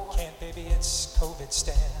go. Can't, baby, it's COVID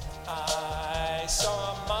stand. I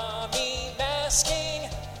saw mommy masking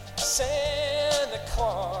Santa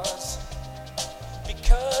Claus.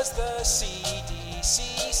 'cause the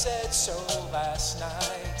CDC said so last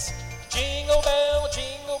night. Jingle bell,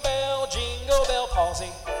 jingle bell palsy.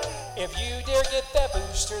 If you dare get that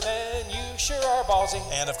booster, then you sure are ballsy.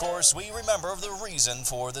 And of course, we remember the reason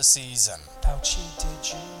for the season. Fauci, did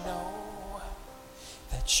you know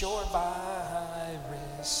that your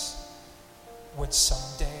virus would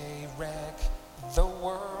someday wreck the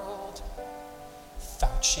world?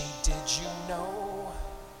 Fauci, did you know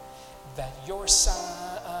that your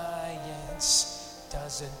science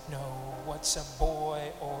doesn't know what's a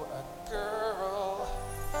boy or a girl?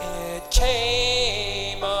 It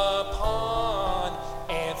came upon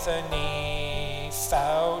Anthony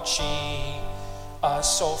Fauci, a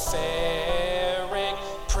sulfuric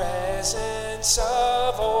presence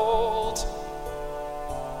of old,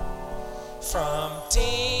 from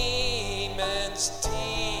demons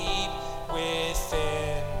deep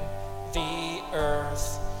within the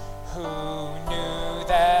earth, who knew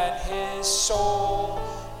that his soul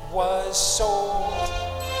was sold.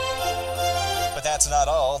 But that's not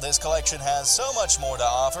all. This collection has so much more to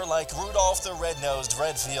offer, like Rudolph the Red-Nosed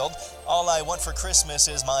Redfield, All I Want for Christmas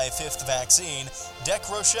Is My Fifth Vaccine, Deck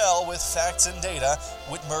Rochelle with Facts and Data,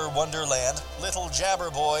 Whitmer Wonderland, Little Jabber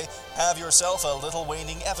Boy, Have Yourself a Little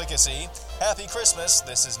Waning Efficacy, Happy Christmas,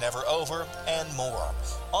 This Is Never Over, and more.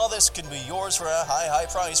 All this can be yours for a high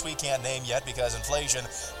price we can't name yet because inflation,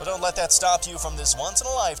 but don't let that stop you from this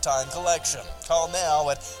once-in-a-lifetime collection. Call now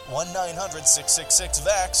at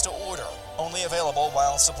 1-900-666-VAX to order. Only available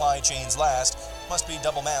while supply chains last. Must be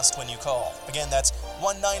double masked when you call. Again, that's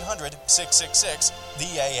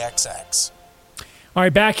 1-900-666-VAXX. All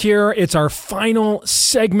right, back here. It's our final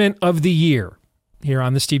segment of the year here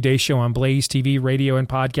on the Steve Deace Show on Blaze TV, radio, and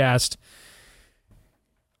podcast.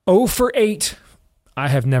 0 for 8. I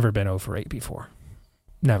have never been 0 for 8 before.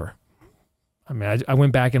 Never. I mean, I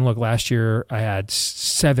went back and looked last year. I had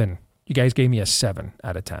 7. You guys gave me a 7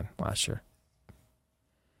 out of 10 last year.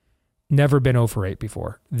 Never been 0 for 8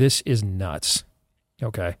 before. This is nuts.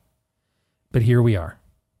 Okay. But here we are.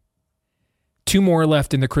 2 more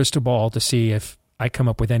left in the crystal ball to see if I come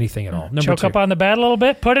up with anything at all. Number Choke 2. up on the bat a little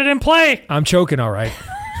bit. Put it in play. I'm choking, all right.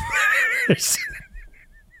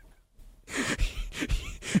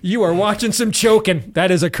 You are watching some choking.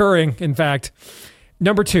 That is occurring, in fact.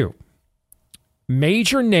 Number 2.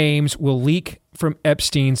 Major names will leak from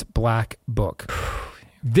Epstein's black book.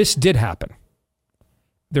 This did happen.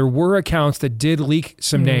 There were accounts that did leak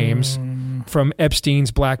some names from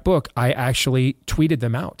Epstein's black book. I actually tweeted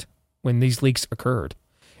them out when these leaks occurred.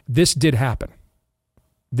 This did happen.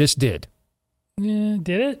 This did. Yeah,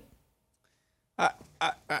 did it?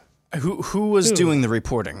 Who was doing the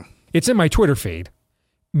reporting? It's in my Twitter feed.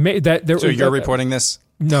 So you're reporting this?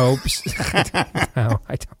 No. No,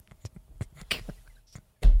 I don't.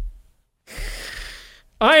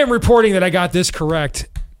 I am reporting that I got this correct.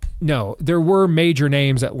 No, there were major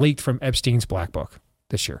names that leaked from Epstein's black book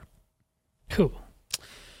this year. Who?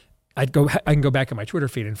 I can go back in my Twitter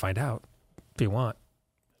feed and find out if you want.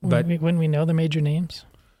 But when we know the major names?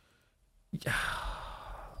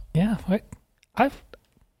 Yeah. What?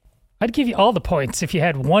 I'd give you all the points if you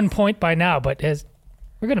had 1 point by now, but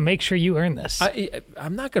we're going to make sure you earn this.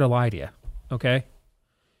 I'm not going to lie to you, okay?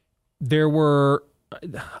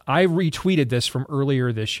 I retweeted this from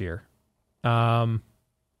earlier this year.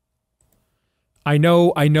 I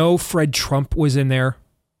know Fred Trump was in there.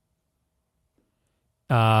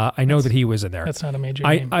 I know that he was in there. That's not a major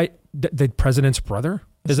name. The president's brother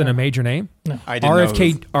isn't a major name? No. I didn't know.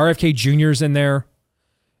 RFK Jr.'s in there.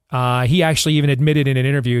 He actually even admitted in an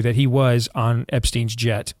interview that he was on Epstein's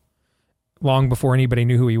jet long before anybody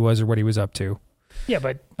knew who he was or what he was up to. Yeah,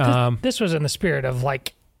 but this was in the spirit of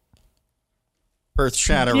like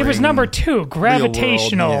earth-shattering. It was number 2,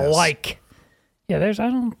 gravitational, world, yes. like. Yeah, I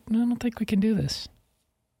don't think we can do this.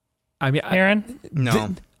 I mean, Aaron?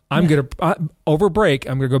 No. I'm going to, over break,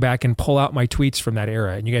 I'm going to go back and pull out my tweets from that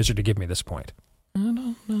era, and you guys are to give me this point. I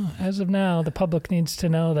don't know. As of now, the public needs to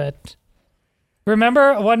know that.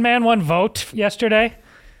 Remember one man, one vote yesterday?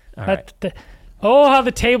 All right. How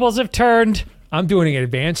the tables have turned. I'm doing an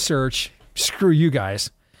advanced search. Screw you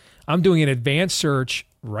guys. I'm doing an advanced search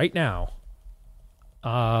right now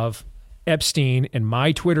of Epstein in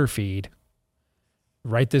my Twitter feed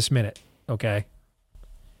right this minute, okay,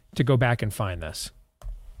 to go back and find this.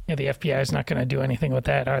 Yeah, the FBI is not going to do anything with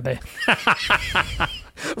that, are they?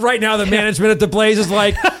 Right now, the management at the Blaze is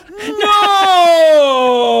like,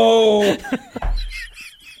 no!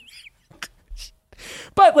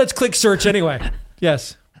 But let's click search anyway.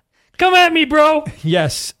 Yes. Come at me, bro.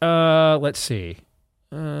 Yes. Let's see.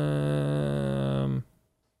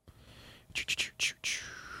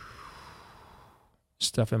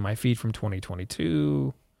 stuff in my feed from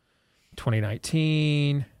 2022,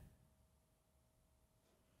 2019,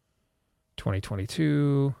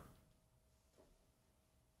 2022.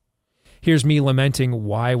 Here's me lamenting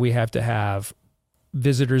why we have to have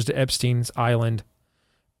visitors to Epstein's Island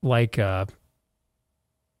like Alan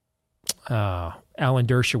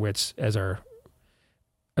Dershowitz as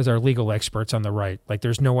our legal experts on the right. Like,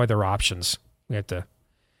 there's no other options. We have to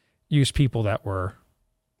use people that were...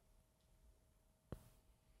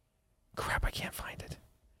 Crap, I can't find it.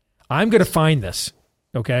 I'm going to find this,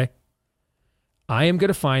 okay? I am going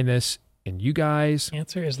to find this, and you guys...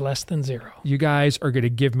 Answer is less than 0. You guys are going to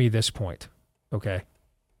give me this point, okay?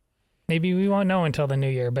 Maybe we won't know until the new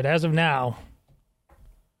year, but as of now,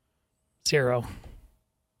 0.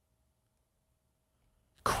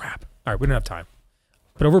 Crap. All right, we don't have time.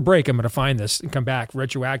 But over break, I'm going to find this and come back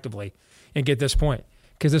retroactively and get this point,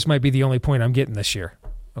 because this might be the only point I'm getting this year,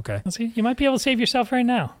 okay? Let's see. You might be able to save yourself right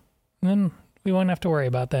now. And then we won't have to worry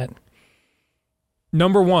about that.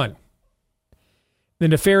 Number 1. The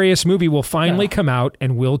Nefarious movie will finally come out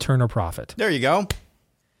and will turn a profit. There you go.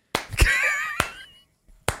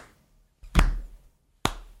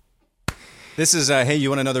 This is, hey, you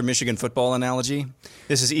want another Michigan football analogy?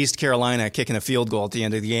 This is East Carolina kicking a field goal at the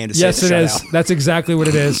end of the game to yes, save the it is. shutout. That's exactly what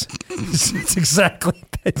it is. It's exactly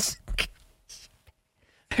this.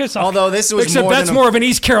 Although this was Except more that's than more of an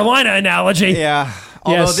East Carolina analogy. Yeah.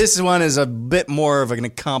 Although Yes. this one is a bit more of an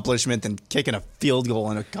accomplishment than kicking a field goal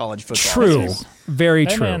in a college football True. game. Very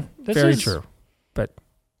Hey, true. man, this Very is- true. But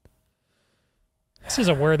This is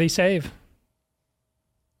a worthy save. I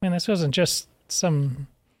mean, this wasn't just some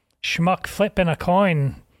schmuck flipping a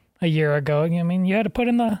coin a year ago. I mean, you had to put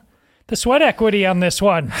in the sweat equity on this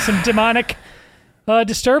one. Some demonic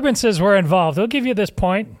disturbances were involved. They'll give you this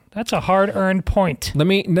point. That's a hard-earned point. let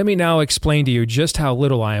me now explain to you just how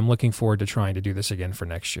little I am looking forward to trying to do this again for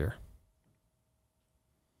next year.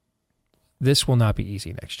 This will not be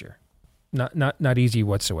easy next year. Not easy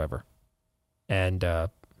whatsoever. And I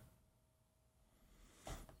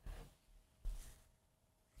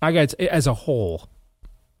got as a whole,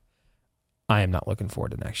 I am not looking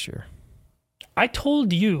forward to next year. I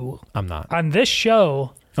told you I'm not. on this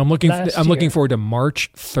show. I'm looking last looking year. forward to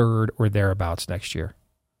March 3rd or thereabouts next year.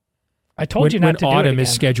 I told you not to do it autumn again.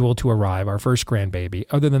 is scheduled to arrive, our first grandbaby.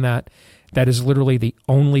 Other than that, that is literally the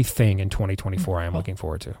only thing in 2024 I am looking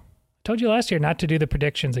forward to. I told you last year not to do the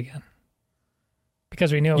predictions again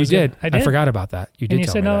because we knew it You was did. I did. I forgot about that. You did And you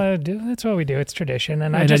tell said, me no, that. that's what we do. It's tradition.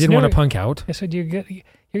 And I And I just didn't knew want it. to punk out. I said, you're going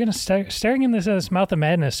to start staring in this mouth of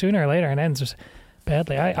madness sooner or later and ends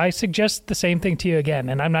badly. I suggest the same thing to you again,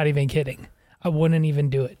 and I'm not even kidding. I wouldn't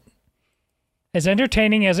even do it. As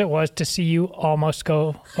entertaining as it was to see you almost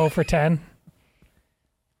go 0 for 10,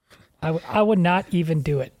 I would not even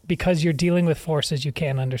do it because you're dealing with forces you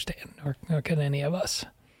can't understand, or can any of us.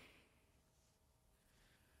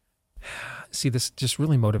 See, this just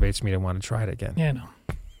really motivates me to want to try it again. Yeah, no.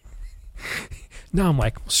 Now I'm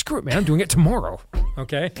like, well, screw it, man. I'm doing it tomorrow.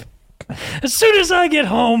 Okay? As soon as I get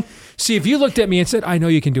home. See, if you looked at me and said, I know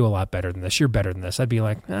you can do a lot better than this. You're better than this. I'd be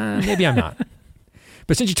like, maybe I'm not.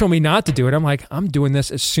 But since you told me not to do it, I'm like, I'm doing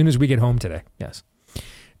this as soon as we get home today. Yes.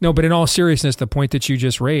 No, but in all seriousness, the point that you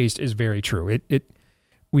just raised is very true.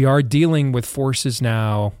 We are dealing with forces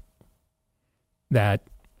now that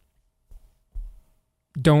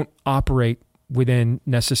don't operate within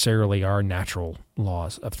necessarily our natural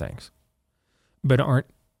laws of things, but aren't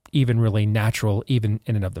even really natural even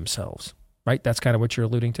in and of themselves, right? That's kind of what you're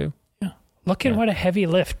alluding to? Yeah. Look at what a heavy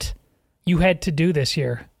lift you had to do this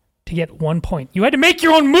year to get 1 point. You had to make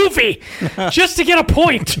your own movie just to get a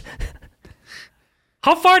point.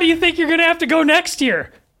 How far do you think you're going to have to go next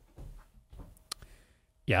year?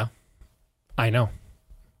 Yeah, I know.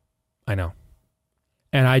 And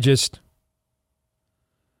I'm just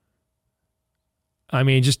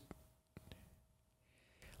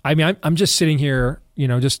sitting here,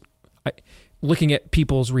 looking at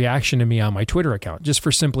people's reaction to me on my Twitter account, just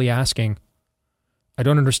for simply asking, I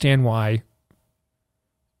don't understand why,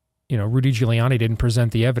 Rudy Giuliani didn't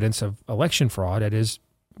present the evidence of election fraud at his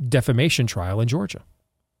defamation trial in Georgia.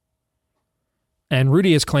 And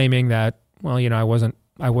Rudy is claiming that, well, I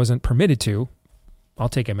wasn't permitted to. I'll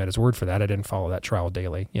take him at his word for that. I didn't follow that trial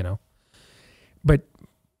daily, But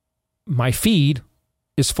my feed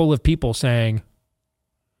is full of people saying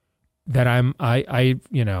that I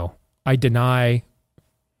deny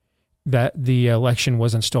that the election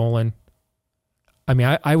wasn't stolen. I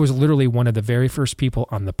mean, I was literally one of the very first people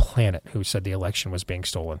on the planet who said the election was being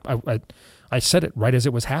stolen. I said it right as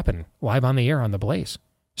it was happening, live on the air on The Blaze,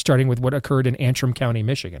 starting with what occurred in Antrim County,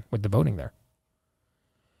 Michigan, with the voting there.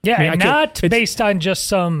 Yeah, I mean, and not based on just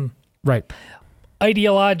some right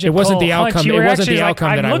ideological It wasn't the hunch. outcome. You It were wasn't actually the like,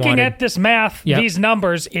 outcome that I I'm looking wanted. at this math, Yep. these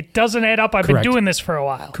numbers. It doesn't add up. I've Correct. been doing this for a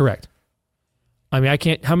while. Correct. I mean, I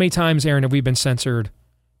can't. How many times, Aaron, have we been censored,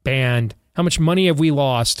 banned? How much money have we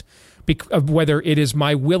lost? Of whether it is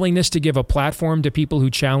my willingness to give a platform to people who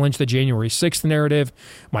challenge the January 6th narrative,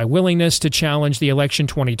 my willingness to challenge the election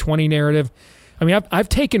 2020 narrative. I mean, I've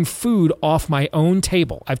taken food off my own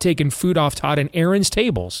table. I've taken food off Todd and Aaron's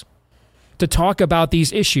tables to talk about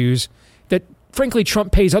these issues that, frankly,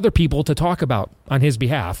 Trump pays other people to talk about on his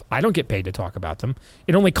behalf. I don't get paid to talk about them.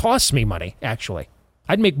 It only costs me money, actually.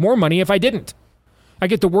 I'd make more money if I didn't. I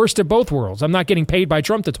get the worst of both worlds. I'm not getting paid by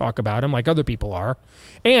Trump to talk about him like other people are.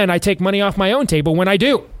 And I take money off my own table when I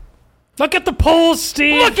do. Look at the polls,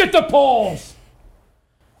 Steve. Look at the polls.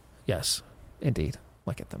 Yes, indeed.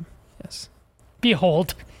 Look at them. Yes.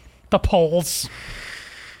 Behold the polls.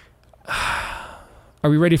 Are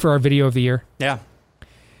we ready for our video of the year? Yeah.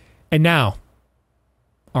 And now,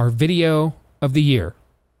 our video of the year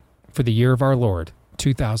for the year of our Lord,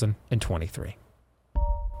 2023.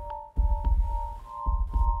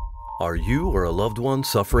 Are you or a loved one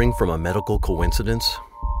suffering from a medical coincidence?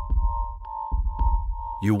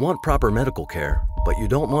 You want proper medical care, but you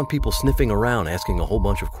don't want people sniffing around asking a whole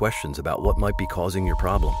bunch of questions about what might be causing your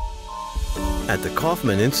problem. At the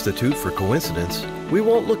Kaufman Institute for Coincidence, we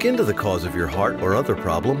won't look into the cause of your heart or other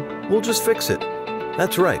problem, we'll just fix it.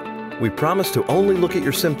 That's right, we promise to only look at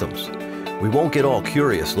your symptoms. We won't get all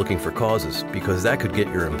curious looking for causes, because that could get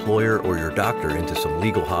your employer or your doctor into some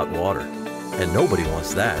legal hot water. And nobody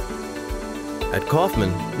wants that. At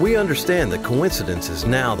Kaufman, we understand that coincidence is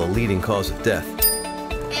now the leading cause of death.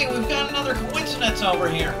 Hey, we've got another coincidence over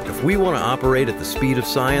here. If we want to operate at the speed of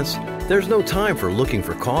science, there's no time for looking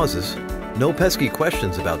for causes. No pesky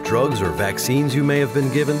questions about drugs or vaccines you may have been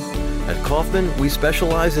given. At Kaufman, we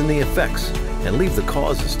specialize in the effects and leave the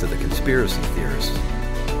causes to the conspiracy theorists.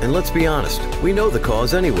 And let's be honest, we know the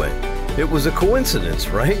cause anyway. It was a coincidence,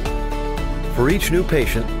 right? For each new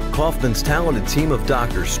patient, Kaufman's talented team of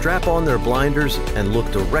doctors strap on their blinders and look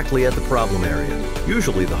directly at the problem area,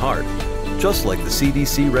 usually the heart, just like the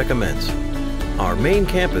CDC recommends. Our main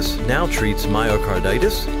campus now treats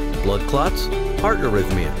myocarditis, blood clots, heart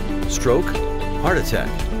arrhythmia, stroke, heart attack,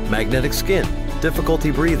 magnetic skin,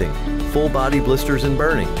 difficulty breathing, full body blisters and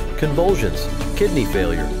burning, convulsions, kidney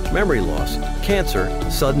failure, memory loss, cancer,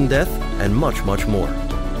 sudden death, and much, much more.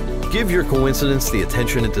 Give your coincidence the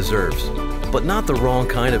attention it deserves, but not the wrong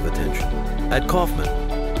kind of attention. At Kaufman.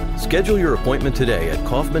 Schedule your appointment today at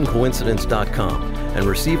kaufmancoincidence.com and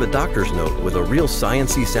receive a doctor's note with a real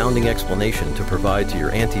sciencey sounding explanation to provide to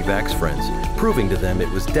your anti-vax friends, proving to them it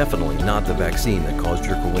was definitely not the vaccine that caused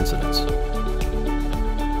your coincidence.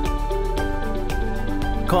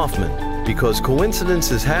 Kaufman, because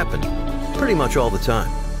coincidences happen pretty much all the time.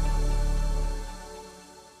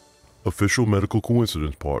 Official medical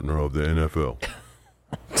coincidence partner of the NFL.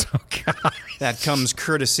 Oh, God. That comes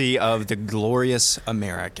courtesy of the Glorious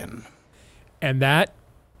American. And that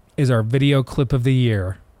is our video clip of the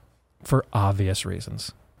year for obvious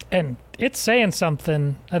reasons. And it's saying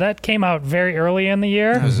something. That came out very early in the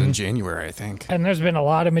year. That was in January, I think. And there's been a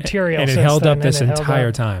lot of material And it since held then, up this and it held entire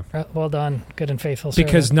up. time. Well done. Good and faithful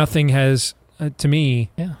Because servant. nothing has, to me,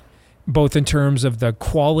 Yeah. both in terms of the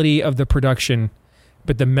quality of the production,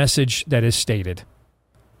 but the message that is stated.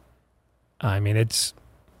 I mean, it's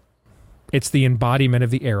the embodiment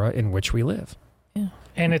of the era in which we live. Yeah.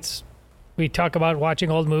 And we talk about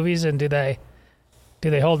watching old movies, and do they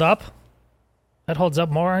hold up? That holds up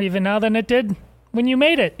more even now than it did when you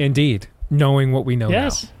made it. Indeed, knowing what we know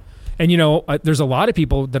Yes. now. And, there's a lot of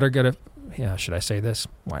people that are going to, should I say this?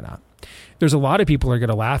 Why not? There's a lot of people that are going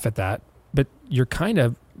to laugh at that, but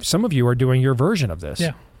some of you are doing your version of this.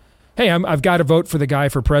 Yeah. Hey, I've got to vote for the guy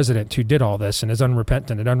for president who did all this and is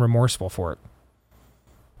unrepentant and unremorseful for it.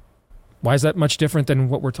 Why is that much different than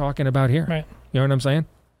what we're talking about here? Right. You know what I'm saying?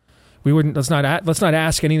 Let's not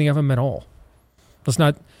ask anything of him at all.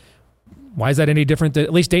 Why is that any different?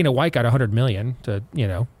 At least Dana White got $100 million to,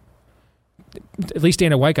 at least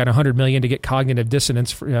Dana White got $100 million to get cognitive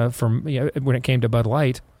dissonance from when it came to Bud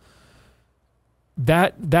Light.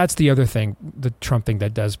 That's the other thing, the Trump thing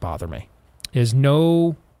that does bother me, is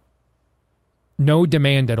no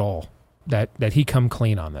demand at all that he come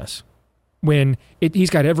clean on this, when he's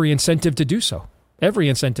got every incentive to do so. Every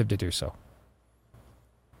incentive to do so.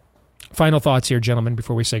 Final thoughts here, gentlemen,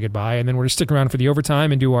 before we say goodbye, and then we're going to stick around for the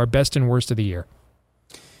overtime and do our best and worst of the year.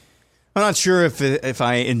 I'm not sure if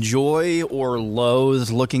I enjoy or loathe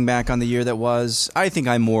looking back on the year that was. I think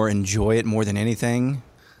I more enjoy it more than anything,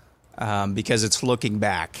 because it's looking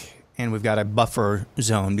back. and we've got a buffer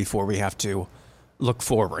zone before we have to look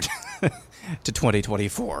forward to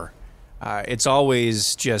 2024. It's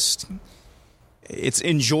always just, it's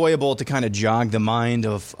enjoyable to kind of jog the mind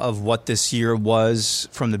of what this year was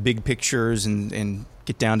from the big pictures and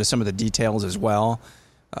get down to some of the details as well.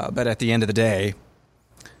 But at the end of the day,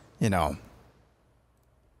 you know,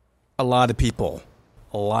 a lot of people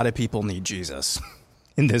need Jesus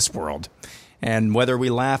in this world. And whether we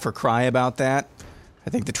laugh or cry about that, I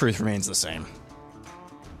think the truth remains the same.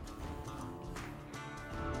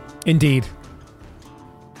 Indeed.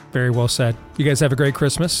 Very well said. You guys have a great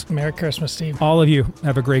Christmas. Merry Christmas, Steve. All of you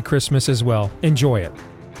have a great Christmas as well. Enjoy it,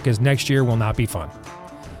 because next year will not be fun.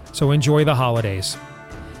 So enjoy the holidays.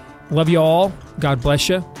 Love you all. God bless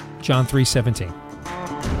you. John 3:17.